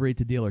before delivery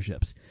to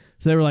dealerships.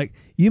 So they were like,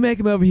 you make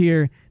them over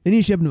here, then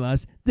you ship them to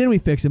us, then we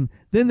fix them,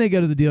 then they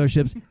go to the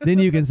dealerships, then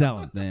you can sell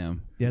them.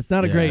 Damn. Yeah, it's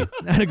not a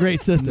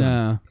great system.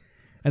 No.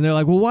 And they're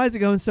like, well, why is it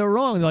going so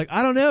wrong? And they're like,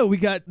 I don't know. We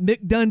got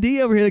Mick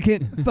Dundee over here that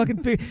can't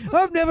fucking figure.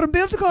 I've never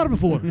built a car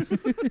before.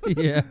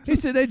 Yeah. He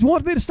said they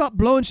wanted me to stop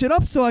blowing shit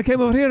up, so I came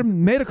over here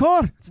and made a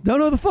car. Don't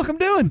know what the fuck I'm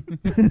doing.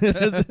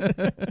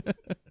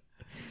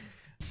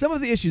 Some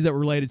of the issues that were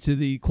related to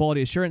the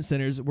quality assurance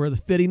centers were the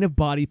fitting of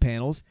body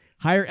panels,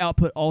 higher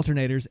output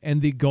alternators,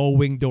 and the gull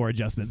wing door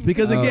adjustments.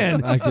 Because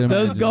again,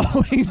 those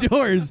gull wing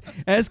doors,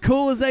 as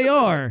cool as they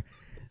are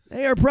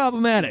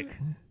problematic.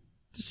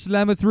 Just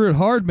slam it through it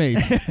hard, mate.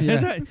 Yeah.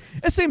 That's right.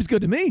 That seems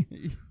good to me.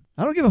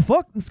 I don't give a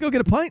fuck. Let's go get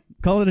a pint.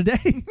 Call it a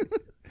day.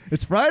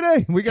 It's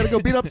Friday. We got to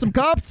go beat up some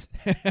cops.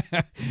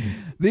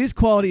 These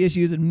quality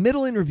issues and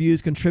middling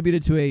reviews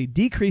contributed to a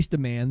decreased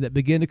demand that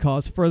began to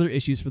cause further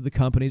issues for the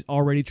company's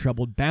already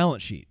troubled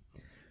balance sheet.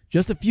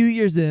 Just a few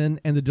years in,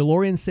 and the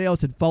DeLorean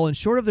sales had fallen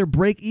short of their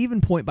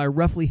break-even point by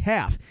roughly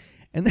half.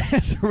 And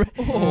that's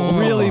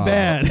really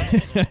bad.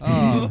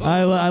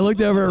 I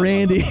looked over at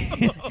Randy.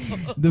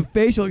 The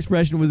facial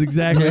expression was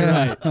exactly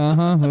right.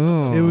 Uh-huh.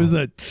 Oh. It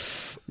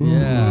was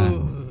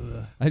Yeah.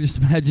 I just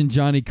imagine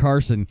Johnny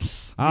Carson.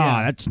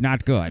 That's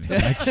not good.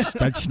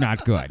 That's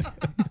not good.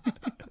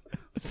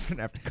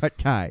 Gonna have to cut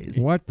ties.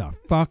 What the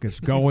fuck is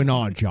going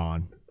on,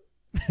 John?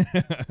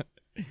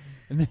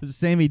 And then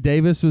Sammy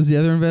Davis was the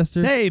other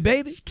investor. Hey,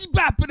 baby.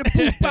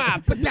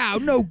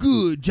 No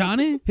good,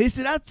 Johnny. He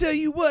said, I'll tell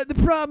you what, the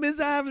problem is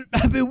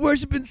I've been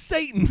worshiping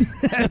Satan.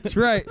 That's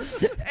right.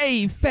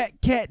 Hey, fat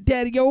cat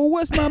daddy,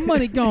 what's my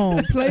money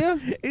gone, player?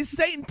 And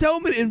Satan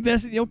told me to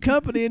invest in your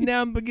company, and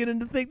now I'm beginning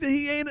to think that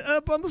he ain't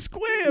up on the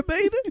square,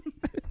 baby.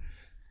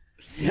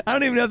 I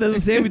don't even know if that's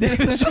what Sammy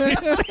Davis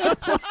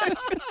sounds like.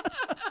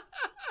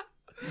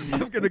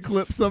 I'm gonna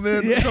clip some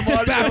in, Yeah. some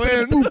audio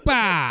in.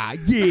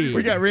 Yeah.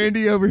 We got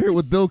Randy over here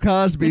with Bill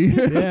Cosby.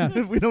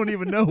 Yeah. We don't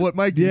even know what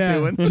Mikey's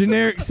doing.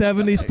 Generic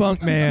 70s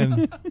funk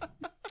man.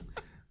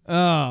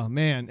 Oh,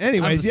 man.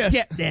 Anyways, yes.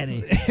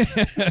 Stepdaddy.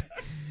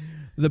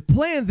 The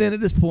plan then at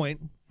this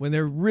point, when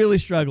they're really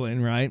struggling,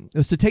 right,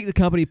 was to take the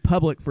company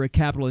public for a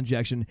capital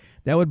injection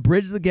that would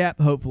bridge the gap,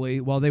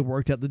 hopefully, while they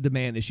worked out the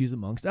demand issues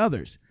amongst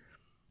others.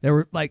 They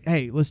were like,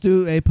 hey, let's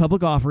do a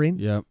public offering.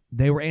 Yep.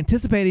 They were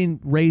anticipating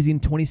raising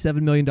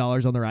 $27 million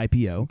on their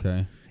IPO.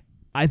 Okay.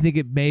 I think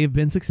it may have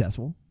been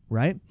successful,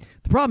 right?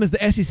 The problem is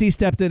the SEC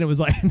stepped in and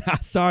was like, nah,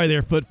 sorry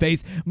there,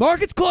 foot-face.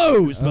 Market's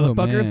closed,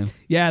 motherfucker. Man.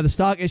 Yeah, the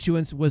stock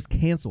issuance was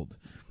canceled.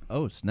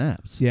 Oh,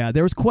 snaps. Yeah,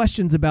 there was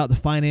questions about the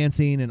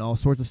financing and all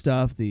sorts of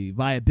stuff, the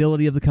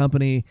viability of the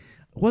company.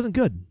 It wasn't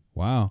good.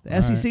 Wow.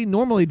 The SEC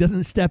normally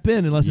doesn't step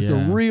in unless it's a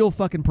Yeah. real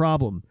fucking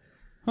problem.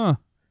 Huh.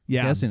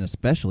 Yeah. Guessing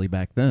especially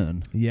back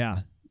then.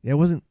 Yeah. It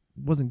wasn't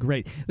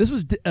great. This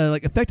was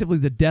like effectively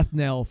the death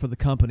knell for the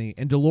company,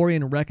 and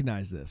DeLorean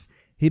recognized this.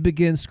 He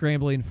begins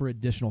scrambling for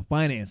additional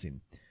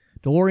financing.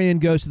 DeLorean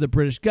goes to the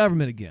British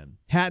government again,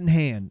 hat in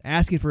hand,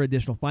 asking for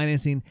additional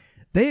financing.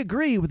 They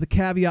agree, with the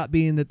caveat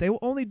being that they will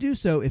only do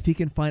so if he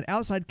can find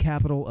outside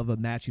capital of a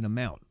matching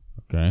amount.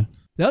 Okay.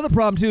 The other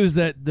problem, too, is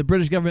that the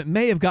British government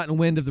may have gotten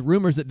wind of the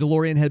rumors that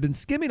DeLorean had been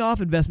skimming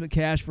off investment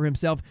cash for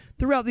himself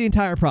throughout the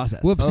entire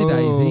process. Whoopsie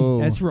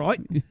daisy. That's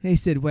right. He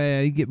said,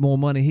 well, you get more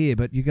money here,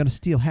 but you're going to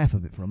steal half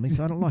of it from me,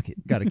 so I don't like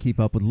it. Got to keep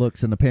up with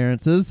looks and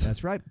appearances.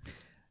 That's right.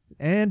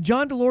 And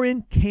John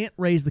DeLorean can't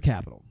raise the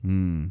capital.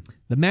 Hmm.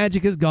 The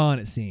magic is gone,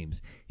 it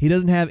seems. He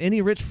doesn't have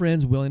any rich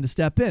friends willing to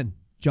step in.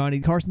 Johnny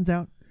Carson's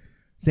out.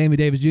 Sammy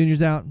Davis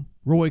Jr.'s out.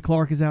 Roy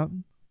Clark is out.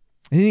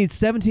 And he needs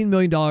 $17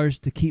 million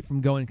to keep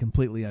from going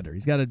completely under.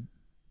 He's got to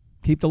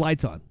keep the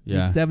lights on. Yeah.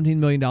 He needs $17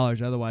 million,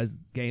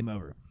 otherwise game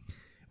over.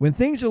 When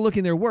things are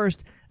looking their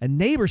worst, a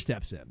neighbor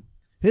steps in.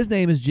 His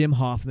name is Jim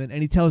Hoffman,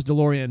 and he tells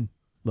DeLorean,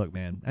 look,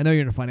 man, I know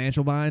you're in a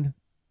financial bind.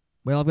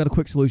 Well, I've got a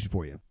quick solution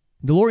for you.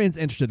 DeLorean's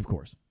interested, of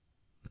course.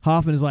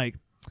 Hoffman is like,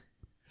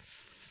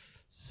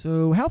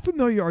 so how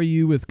familiar are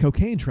you with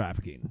cocaine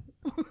trafficking?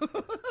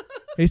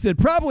 He said,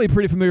 probably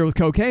pretty familiar with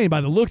cocaine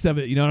by the looks of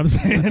it, you know what I'm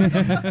saying?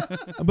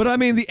 But I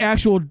mean the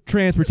actual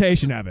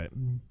transportation of it.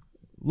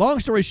 Long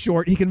story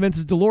short, he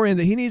convinces DeLorean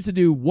that he needs to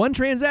do one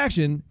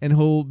transaction and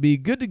he'll be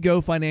good to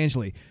go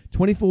financially.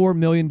 $24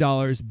 million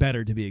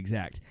better, to be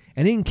exact.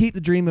 And he can keep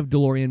the dream of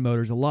DeLorean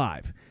Motors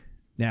alive.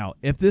 Now,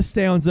 if this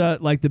sounds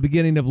like the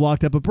beginning of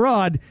Locked Up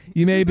Abroad,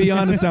 you may be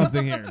onto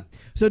something here.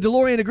 So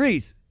DeLorean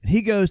agrees.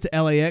 He goes to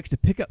LAX to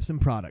pick up some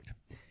product.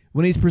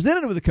 When he's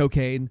presented with the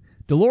cocaine,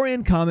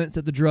 DeLorean comments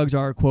that the drugs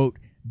are, quote,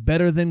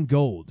 better than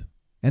gold.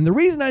 And the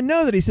reason I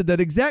know that he said that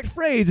exact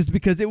phrase is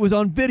because it was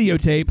on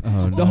videotape.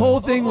 Oh, no. The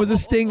whole thing was a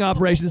sting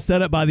operation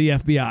set up by the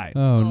FBI.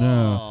 Oh,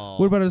 no.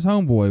 What about his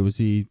homeboy? Was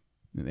he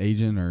an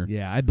agent or?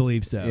 Yeah, I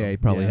believe so. Yeah, he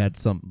probably had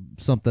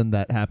something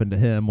that happened to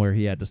him where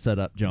he had to set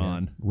up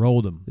John. Yeah.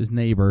 Rolled him. His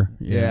neighbor.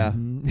 Yeah.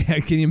 Yeah,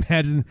 can you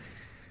imagine?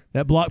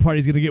 That block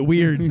party's going to get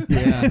weird.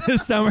 Yeah.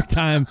 This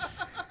summertime.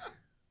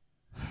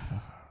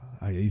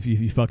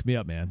 You fucked me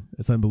up, man.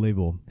 It's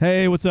unbelievable.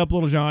 Hey, what's up,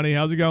 little Johnny?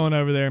 How's it going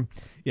over there?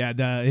 Yeah,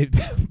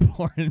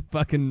 pouring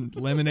fucking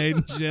lemonade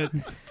and shit.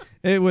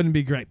 It wouldn't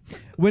be great.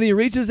 When he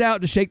reaches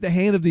out to shake the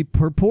hand of the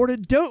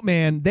purported dope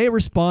man, they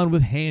respond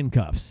with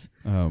handcuffs.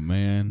 Oh,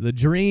 man. The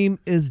dream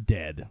is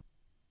dead.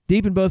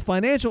 Deep in both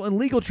financial and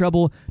legal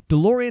trouble,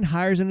 DeLorean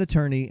hires an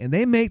attorney, and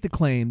they make the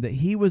claim that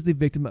he was the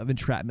victim of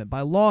entrapment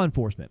by law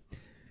enforcement.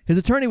 His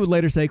attorney would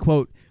later say,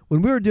 quote,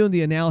 "When we were doing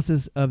the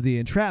analysis of the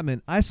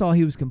entrapment, I saw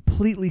he was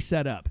completely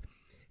set up.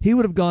 He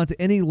would have gone to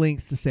any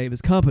lengths to save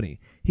his company.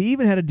 He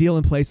even had a deal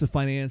in place with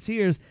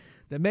financiers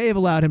that may have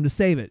allowed him to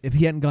save it if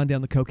he hadn't gone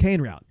down the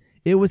cocaine route.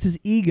 It was his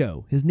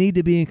ego, his need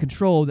to be in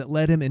control, that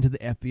led him into the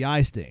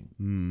FBI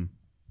sting."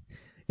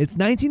 It's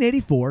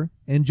 1984,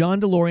 and John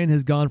DeLorean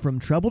has gone from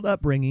troubled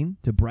upbringing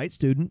to bright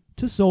student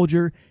to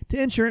soldier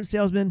to insurance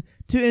salesman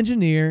to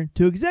engineer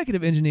to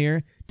executive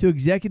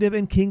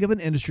and king of an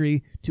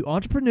industry to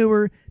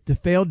entrepreneur to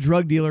failed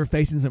drug dealer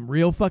facing some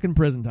real fucking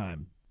prison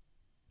time.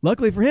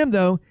 Luckily for him,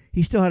 though,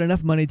 he still had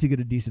enough money to get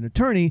a decent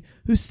attorney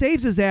who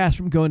saves his ass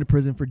from going to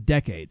prison for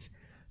decades.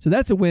 So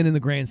that's a win in the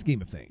grand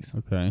scheme of things.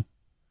 Okay.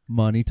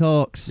 Money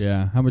talks.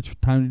 Yeah. How much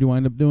time did you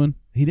wind up doing?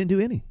 He didn't do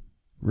any.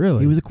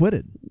 Really? He was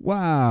acquitted.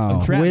 Wow.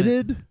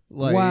 Acquitted?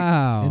 Like,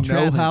 Wow. No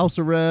Entrapment. house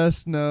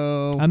arrest,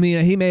 no. I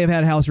mean, he may have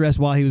had house arrest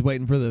while he was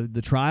waiting for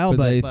the trial,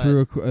 But they but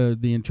threw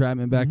the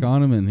entrapment back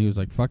on him, and he was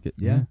like, fuck it.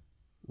 yeah.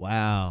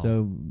 Wow.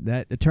 So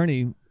that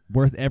attorney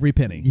worth every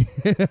penny.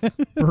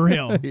 For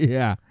real.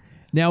 Yeah.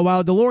 Now,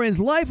 while DeLorean's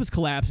life was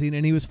collapsing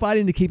and he was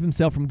fighting to keep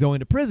himself from going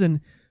to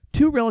prison,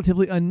 two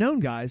relatively unknown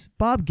guys,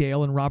 Bob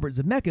Gale and Robert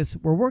Zemeckis,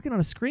 were working on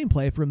a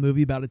screenplay for a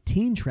movie about a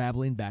teen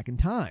traveling back in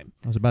time.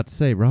 I was about to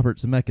say, Robert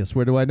Zemeckis,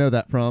 where do I know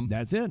that from?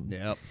 That's it.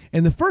 Yep.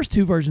 In the first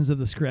two versions of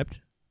the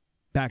script,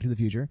 Back to the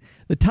Future,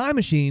 the time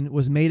machine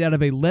was made out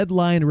of a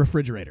lead-lined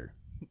refrigerator.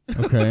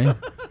 Okay.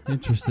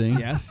 Interesting.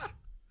 Yes.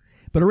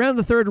 But around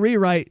the third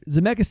rewrite,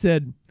 Zemeckis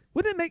said,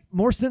 "Wouldn't it make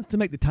more sense to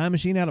make the time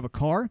machine out of a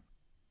car?"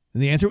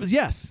 And the answer was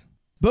yes.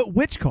 But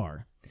which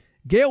car?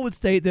 Gale would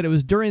state that it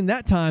was during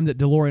that time that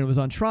DeLorean was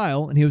on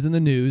trial and he was in the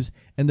news,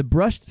 and the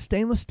brushed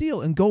stainless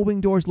steel and gold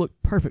wing doors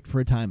looked perfect for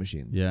a time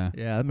machine. Yeah.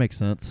 Yeah, that makes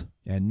sense.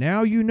 And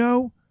now you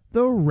know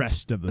the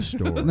rest of the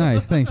story.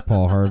 Nice. Thanks,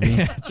 Paul Harvey.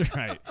 That's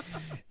right.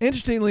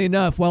 Interestingly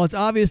enough, while it's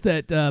obvious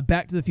that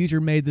Back to the Future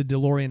made the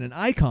DeLorean an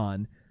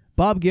icon,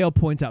 Bob Gale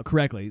points out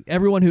correctly,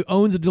 everyone who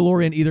owns a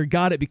DeLorean either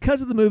got it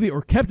because of the movie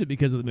or kept it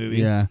because of the movie.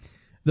 Yeah.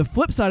 The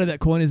flip side of that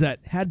coin is that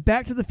had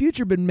Back to the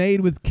Future been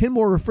made with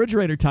Kenmore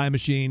refrigerator time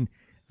machine,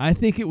 I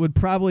think it would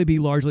probably be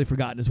largely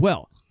forgotten as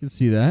well. You can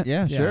see that.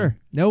 Yeah, sure.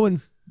 No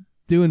one's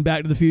doing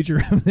Back to the Future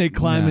when they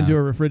climb No. into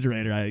a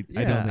refrigerator. I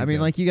Yeah, don't think I mean,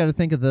 so. like, you got to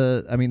think of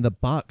the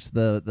box,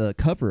 the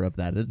cover of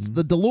that. It's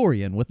the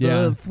DeLorean with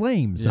Yeah. the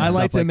flames. and I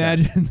like stuff to that.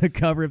 imagine the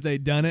cover if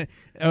they'd done it,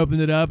 opened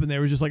it up, and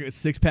there was just like a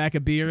 6-pack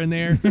of beer in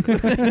there.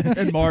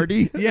 And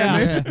Marty.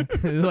 Yeah.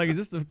 Like, is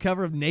this the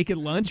cover of Naked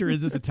Lunch or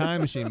is this a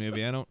time machine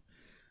movie? I don't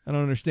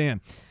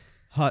understand.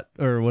 Hot,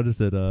 or what is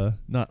it?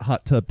 Not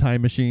hot tub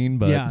time machine,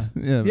 but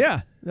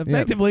Yeah.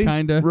 Effectively.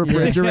 Kind of.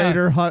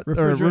 refrigerator, hot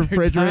or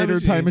refrigerator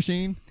time time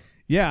machine.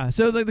 Yeah.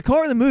 So like the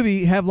car and the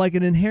movie have like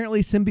an inherently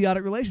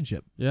symbiotic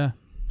relationship. Yeah. Is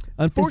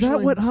Unfortunately,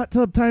 that what hot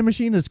tub time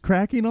machine is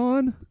cracking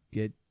on?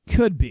 it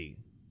could be.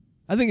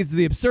 I think it's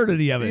the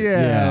absurdity of it.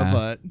 Yeah.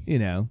 but You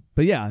know.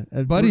 But yeah.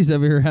 Buddy's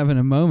over here having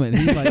a moment.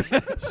 He like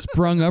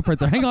sprung up right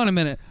there. Hang on a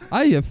minute.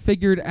 I have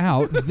figured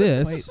out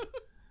this.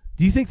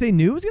 Do you think they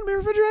knew it was going to be a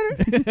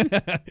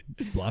refrigerator?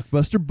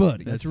 Blockbuster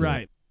Buddy. That's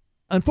right.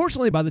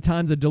 Unfortunately, by the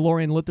time the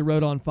DeLorean lit the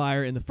road on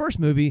fire in the first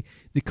movie,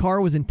 the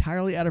car was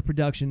entirely out of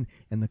production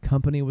and the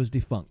company was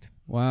defunct.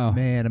 Wow.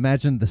 Man,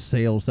 imagine the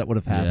sales that would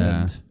have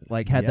happened.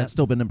 Like, had Yeah. that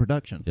still been in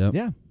production. Yep.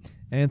 Yeah.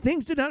 And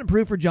things did not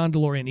improve for John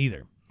DeLorean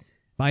either.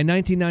 By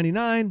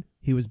 1999,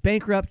 he was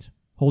bankrupt,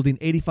 holding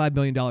 $85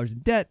 million in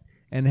debt,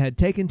 and had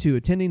taken to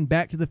attending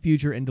Back to the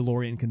Future and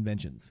DeLorean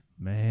conventions.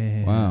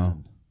 Man. Wow.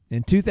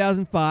 In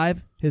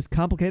 2005, his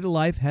complicated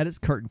life had its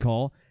curtain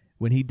call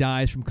when he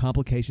dies from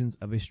complications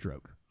of a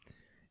stroke.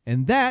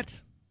 And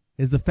that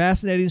is the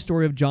fascinating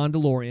story of John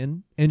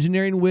DeLorean,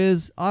 engineering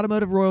whiz,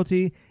 automotive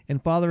royalty,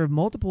 and father of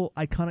multiple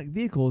iconic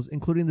vehicles,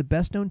 including the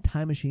best-known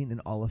time machine in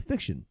all of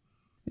fiction.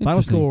 Final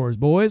Interesting. scores,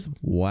 boys.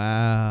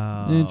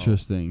 Wow.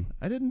 Interesting.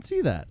 I didn't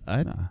see that.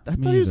 I Nah, thought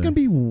me he was either. going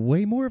to be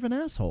way more of an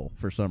asshole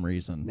for some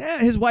reason. Yeah,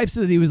 his wife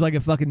said that he was like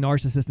a fucking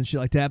narcissist and shit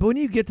like that. But when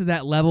you get to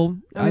that level,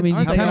 I mean, you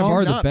aren't they kind of all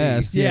are the not be?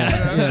 best. Yeah.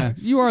 Yeah.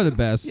 You are the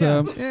best.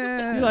 So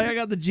you're like, I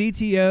got the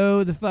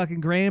GTO, the fucking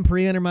Grand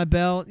Prix under my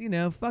belt. You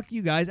know, fuck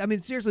you guys. I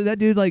mean, seriously, that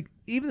dude, like,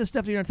 even the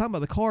stuff that you're not talking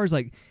about, the cars,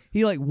 like,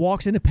 he like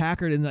walks into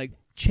Packard and like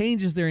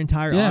changes their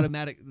entire Yeah.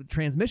 automatic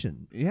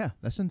transmission. Yeah,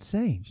 that's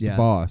insane. Just a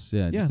boss.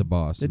 Yeah, just a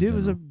boss. The in dude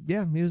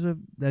general. he was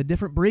a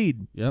different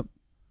breed. Yep.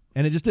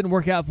 And it just didn't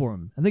work out for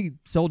him. I think he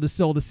sold his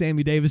soul to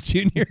Sammy Davis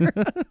Jr.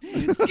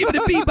 Just give it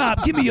a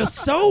bebop. Give me your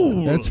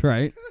soul. That's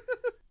right.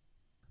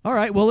 All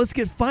right, well, let's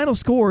get final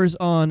scores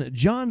on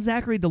John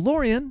Zachary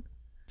DeLorean.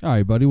 All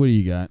right, buddy, what do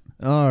you got?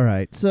 All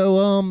right.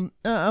 So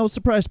I was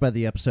surprised by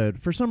the episode.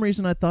 For some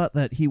reason, I thought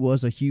that he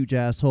was a huge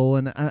asshole,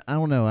 and I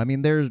don't know. I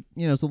mean, there's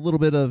a little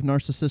bit of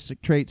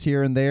narcissistic traits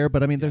here and there,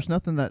 but I mean, there's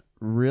nothing that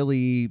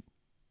really,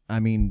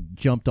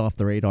 jumped off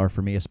the radar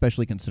for me,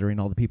 especially considering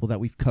all the people that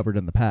we've covered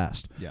in the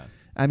past. Yeah.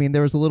 I mean,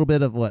 there was a little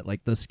bit of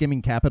like the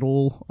skimming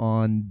capital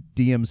on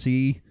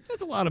DMC.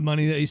 That's a lot of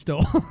money that he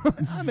stole.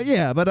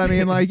 Yeah, but I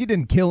mean, like, he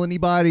didn't kill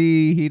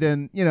anybody. He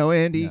didn't,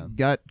 and he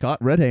got caught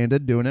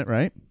red-handed doing it,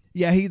 right?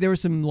 Yeah, there were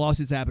some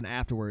lawsuits that happened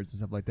afterwards and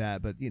stuff like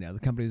that, but, the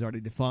company was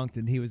already defunct,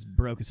 and he was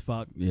broke as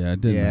fuck. Yeah,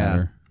 it didn't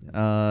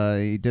matter.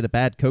 He did a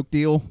bad coke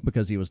deal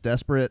because he was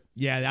desperate.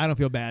 Yeah, I don't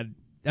feel bad.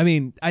 I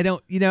mean, I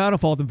don't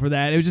fault him for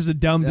that. It was just a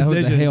dumb That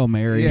decision. was a Hail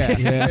Mary.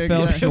 Yeah. It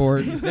fell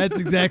short. That's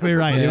exactly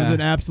right. It was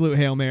an absolute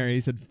Hail Mary. He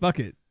said, fuck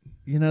it.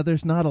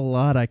 There's not a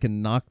lot I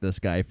can knock this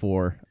guy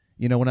for.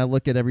 When I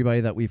look at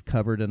everybody that we've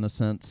covered, in a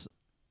sense,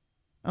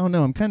 I don't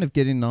know, I'm kind of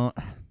getting on,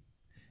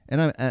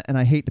 and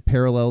I hate to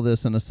parallel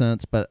this in a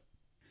sense, but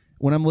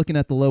when I'm looking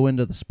at the low end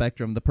of the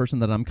spectrum, the person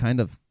that I'm kind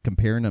of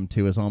comparing him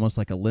to is almost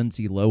like a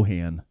Lindsay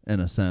Lohan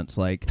in a sense,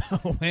 like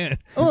Oh man.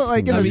 oh,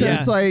 like in a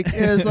sense, yeah. like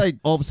is like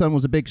all of a sudden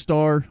was a big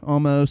star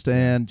almost,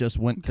 and just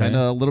went kind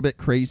of a little bit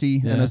crazy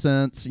in a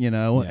sense,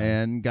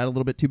 and got a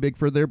little bit too big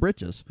for their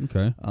britches.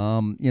 Okay.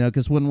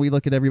 Because when we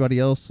look at everybody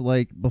else,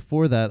 like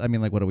before that, I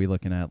mean, like what are we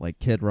looking at? Like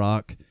Kid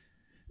Rock,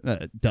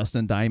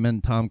 Dustin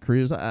Diamond, Tom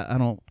Cruise. I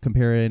don't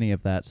compare any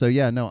of that. So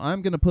yeah, no,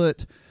 I'm gonna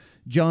put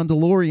John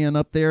DeLorean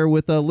up there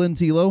with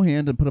Lindsay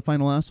Lohan and put a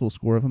final asshole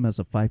score of him as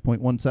a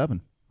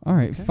 5.17. All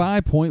right,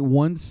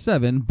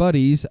 5.17,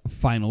 Buddy's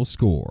final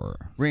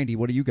score. Randy,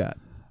 what do you got?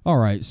 All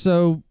right,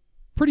 so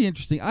pretty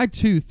interesting. I,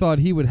 too, thought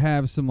he would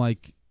have some,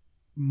 like,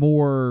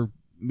 more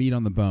meat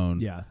on the bone.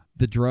 Yeah.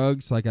 The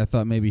drugs, like, I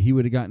thought maybe he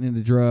would have gotten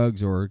into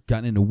drugs or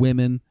gotten into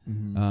women.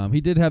 Mm-hmm.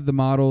 He did have the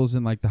models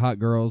and, like, the hot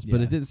girls,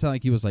 but it didn't sound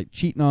like he was, like,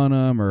 cheating on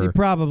them. Or He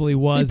probably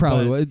was. He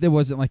probably was. It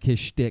wasn't, like, his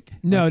shtick.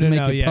 No, like, to no, make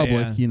no. it Yeah,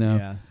 public, yeah.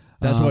 Yeah.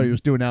 That's what he was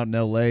doing out in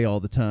L.A.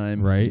 all the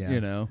time. Right.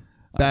 Yeah.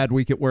 Bad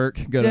week at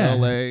work, go to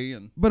L.A.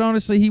 And But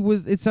honestly,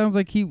 it sounds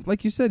like he,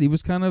 like you said, he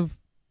was kind of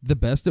the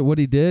best at what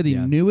he did. He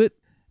knew it.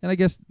 And I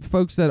guess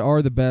folks that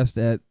are the best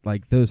at,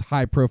 like, those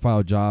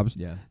high-profile jobs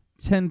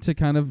tend to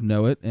kind of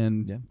know it.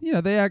 And,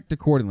 they act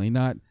accordingly.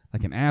 Not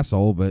like an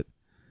asshole, but,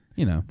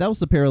 That was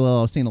the parallel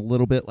I was seeing a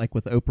little bit like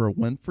with Oprah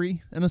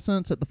Winfrey, in a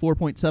sense, at the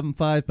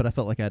 4.75, but I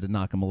felt like I had to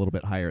knock him a little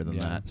bit higher than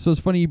that. So it's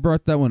funny you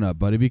brought that one up,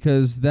 buddy,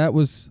 because that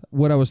was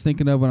what I was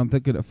thinking of when I'm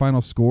thinking of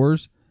final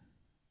scores.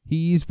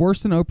 He's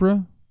worse than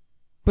Oprah,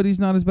 but he's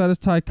not as bad as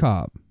Ty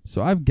Cobb.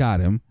 So I've got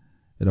him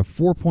at a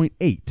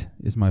 4.8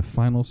 is my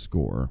final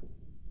score.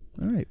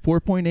 All right,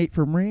 4.8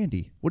 from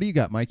Randy. What do you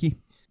got, Mikey?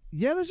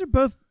 Yeah, those are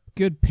both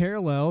good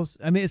parallels.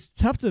 I mean, it's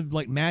tough to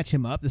like match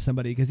him up to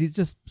somebody because he's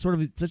just sort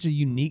of such a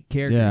unique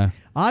character. Yeah.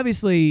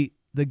 Obviously,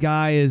 the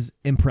guy is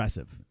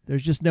impressive.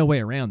 There's just no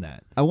way around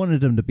that. I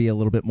wanted him to be a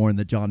little bit more in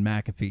the John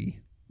McAfee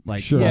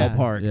Sure.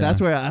 ballpark. Yeah.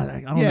 That's where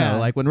I don't know.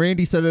 Like when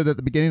Randy said it at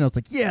the beginning, I was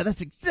like, yeah,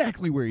 that's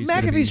exactly where he's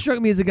gonna McAfee be. struck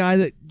me as a guy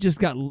that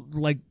just got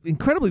like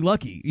incredibly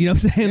lucky. You know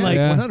what I'm saying? Like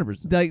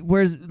 100%. Like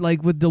whereas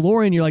like with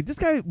DeLorean, you're like, this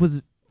guy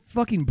was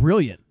fucking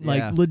brilliant.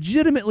 Like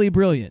legitimately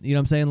brilliant. You know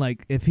what I'm saying?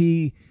 Like if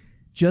he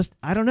just,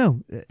 I don't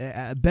know,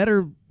 a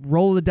better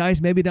roll of the dice,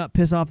 maybe not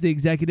piss off the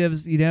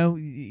executives.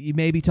 You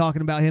may be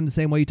talking about him the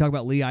same way you talk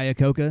about Lee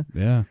Iacocca.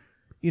 Yeah.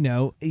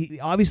 He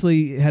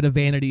obviously had a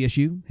vanity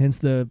issue, hence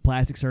the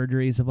plastic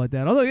surgery and stuff like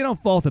that. Although you don't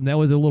fault him, that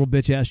was a little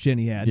bitch ass chin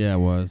he had. Yeah, it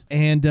was.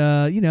 And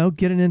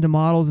getting into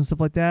models and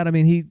stuff like that. I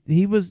mean,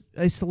 he was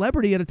a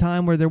celebrity at a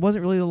time where there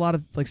wasn't really a lot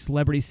of like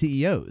celebrity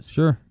CEOs.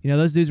 Sure.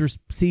 Those dudes were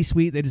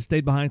C-suite. They just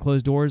stayed behind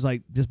closed doors,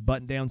 like just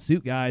button down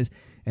suit guys.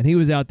 And he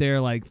was out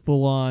there like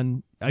full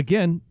on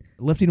again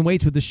lifting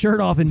weights with the shirt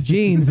off and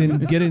jeans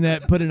and getting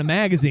that put in a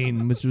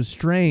magazine, which was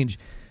strange.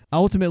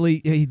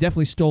 Ultimately, he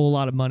definitely stole a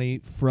lot of money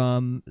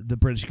from the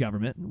British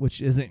government, which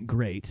isn't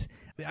great.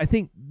 I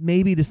think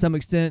maybe to some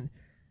extent,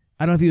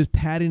 I don't know if he was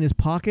padding his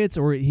pockets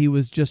or he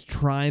was just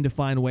trying to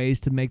find ways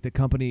to make the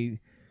company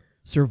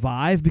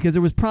survive because it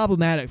was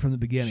problematic from the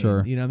beginning.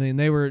 Sure. I mean,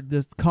 they were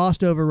just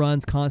cost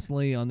overruns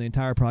constantly on the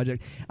entire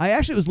project. I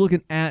actually was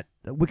looking at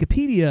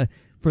Wikipedia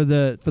for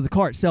the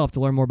car itself to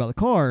learn more about the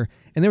car.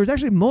 And there was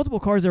actually multiple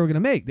cars they were going to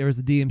make. There was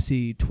the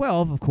DMC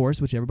 12, of course,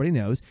 which everybody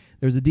knows.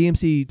 There was the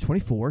DMC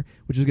 24,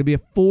 which was going to be a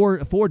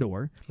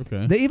four-door.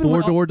 Okay. They even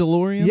Four-door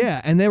DeLorean?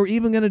 Yeah, and they were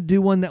even going to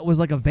do one that was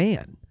like a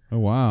van. Oh,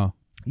 wow.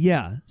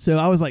 Yeah. So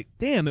I was like,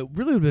 damn, it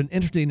really would have been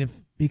interesting if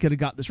he could have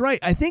got this right.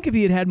 I think if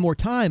he had had more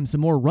time,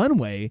 some more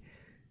runway,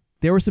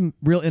 there were some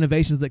real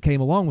innovations that came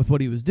along with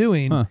what he was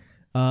doing. Huh.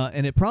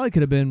 And it probably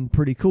could have been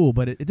pretty cool,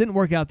 but it didn't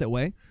work out that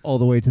way. All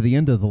the way to the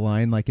end of the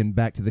line, like in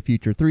Back to the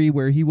Future 3,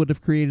 where he would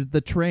have created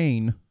the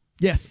train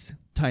Yes.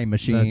 time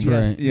machine. That's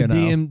right. You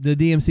know. The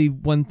DMC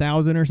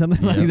 1000 or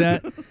something like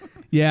that.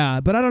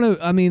 Yeah, but I don't know.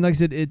 I mean, like I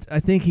said, I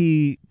think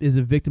he is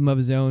a victim of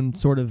his own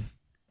sort of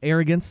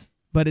arrogance,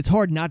 but it's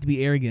hard not to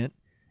be arrogant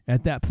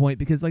at that point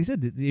because, like I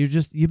said,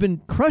 you've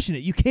been crushing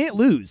it. You can't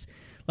lose.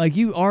 Like,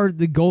 you are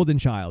the golden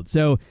child.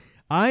 So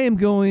I am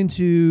going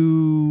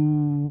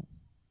to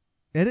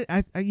edit.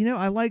 I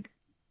like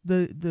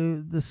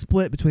the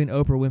split between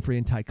Oprah Winfrey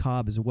and Ty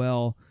Cobb as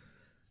well.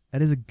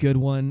 That is a good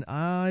one.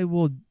 I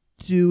will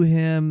do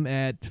him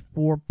at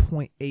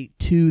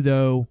 4.82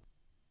 though,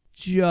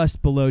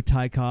 just below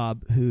Ty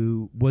Cobb,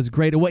 who was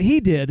great at what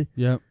he did.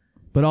 Yep.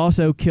 But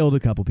also killed a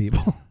couple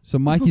people. So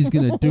Mikey's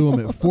going to do him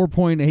at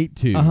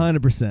 4.82.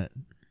 100%.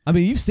 I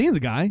mean, you've seen the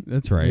guy.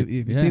 That's right.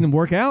 You've seen him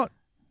work out.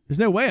 There's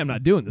no way I'm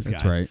not doing this guy.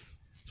 That's right.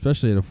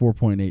 Especially at a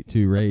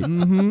 4.82 rate.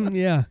 Mm-hmm,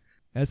 yeah.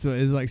 That's what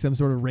is like some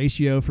sort of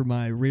ratio for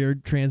my rear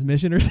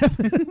transmission or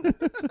something.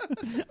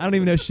 I don't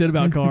even know shit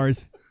about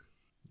cars.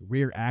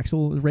 Rear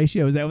axle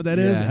ratio, is that what that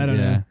is? I don't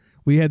know.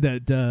 We had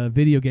that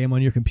video game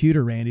on your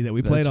computer, Randy, that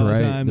we played all the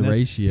time. The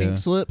ratio. Pink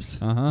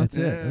slips. Uh-huh. That's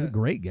it. It was a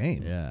great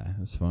game. Yeah, it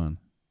was fun.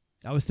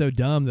 I was so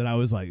dumb that I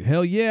was like,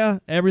 hell yeah.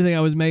 Everything I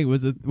was making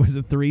was a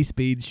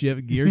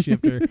 3-speed gear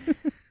shifter.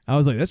 I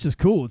was like, that's just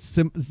cool. It's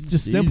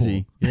just simple.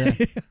 Easy. Yeah.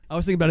 I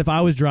was thinking about if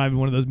I was driving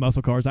one of those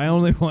muscle cars, I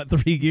only want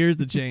 3 gears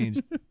to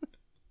change.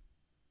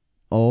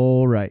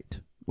 All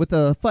right. With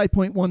a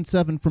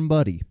 5.17 from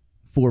Buddy,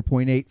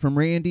 4.8 from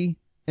Randy,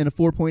 and a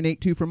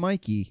 4.82 from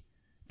Mikey,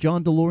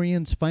 John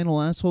DeLorean's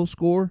final asshole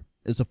score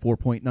is a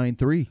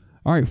 4.93.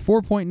 All right,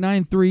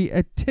 4.93,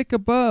 a tick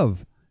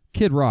above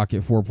Kid Rock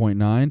at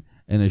 4.9,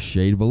 and a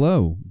shade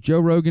below Joe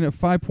Rogan at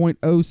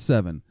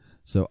 5.07.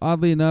 So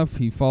oddly enough,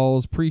 he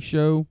falls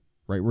pre-show,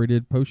 right where he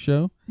did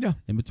post-show. Yeah.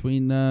 In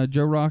between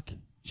Joe Rock.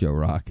 Joe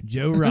Rock.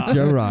 Joe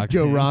Rock.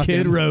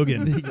 Kid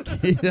Rogan.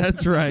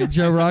 That's right.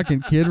 Joe Rock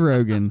and Kid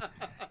Rogan.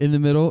 In the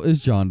middle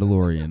is John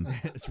DeLorean.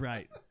 That's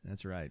right.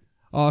 That's right.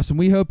 Awesome.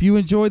 We hope you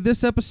enjoyed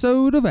this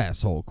episode of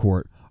Asshole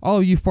Court. All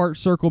of you Fart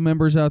Circle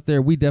members out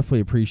there, we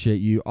definitely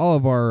appreciate you. All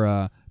of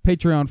our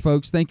Patreon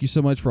folks, thank you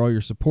so much for all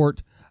your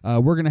support.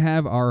 We're going to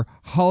have our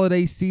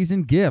holiday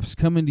season gifts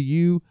coming to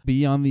you.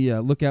 Be on the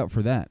lookout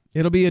for that.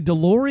 It'll be a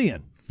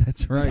DeLorean.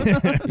 That's right.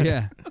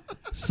 Yeah.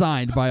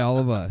 Signed by all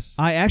of us.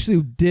 I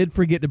actually did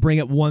forget to bring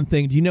up one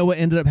thing. Do you know what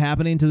ended up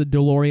happening to the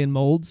DeLorean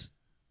molds?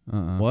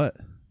 What?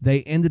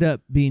 They ended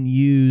up being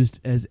used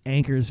as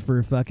anchors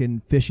for fucking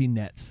fishing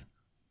nets.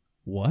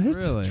 What?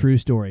 Really? True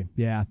story.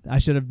 Yeah. I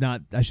should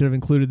have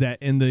included that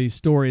in the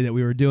story that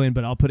we were doing,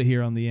 but I'll put it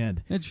here on the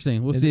end.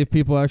 Interesting. We'll see if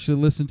people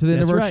actually listen to the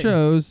end of our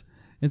shows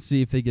and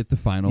see if they get the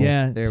final.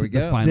 Yeah. There we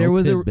go. The final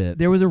tidbit.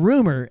 There was a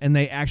rumor, and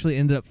they actually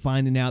ended up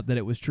finding out that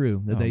it was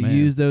true, that they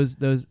used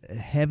those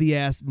heavy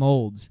ass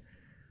molds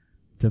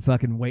to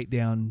fucking weight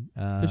down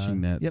fishing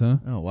nets, huh?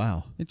 Oh,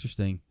 wow.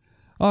 Interesting.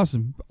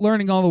 Awesome.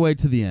 Learning all the way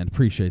to the end.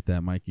 Appreciate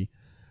that, Mikey.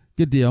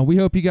 Good deal. We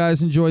hope you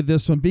guys enjoyed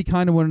this one. Be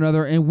kind to one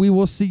another, and we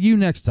will see you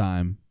next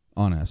time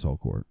on Asshole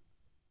Court.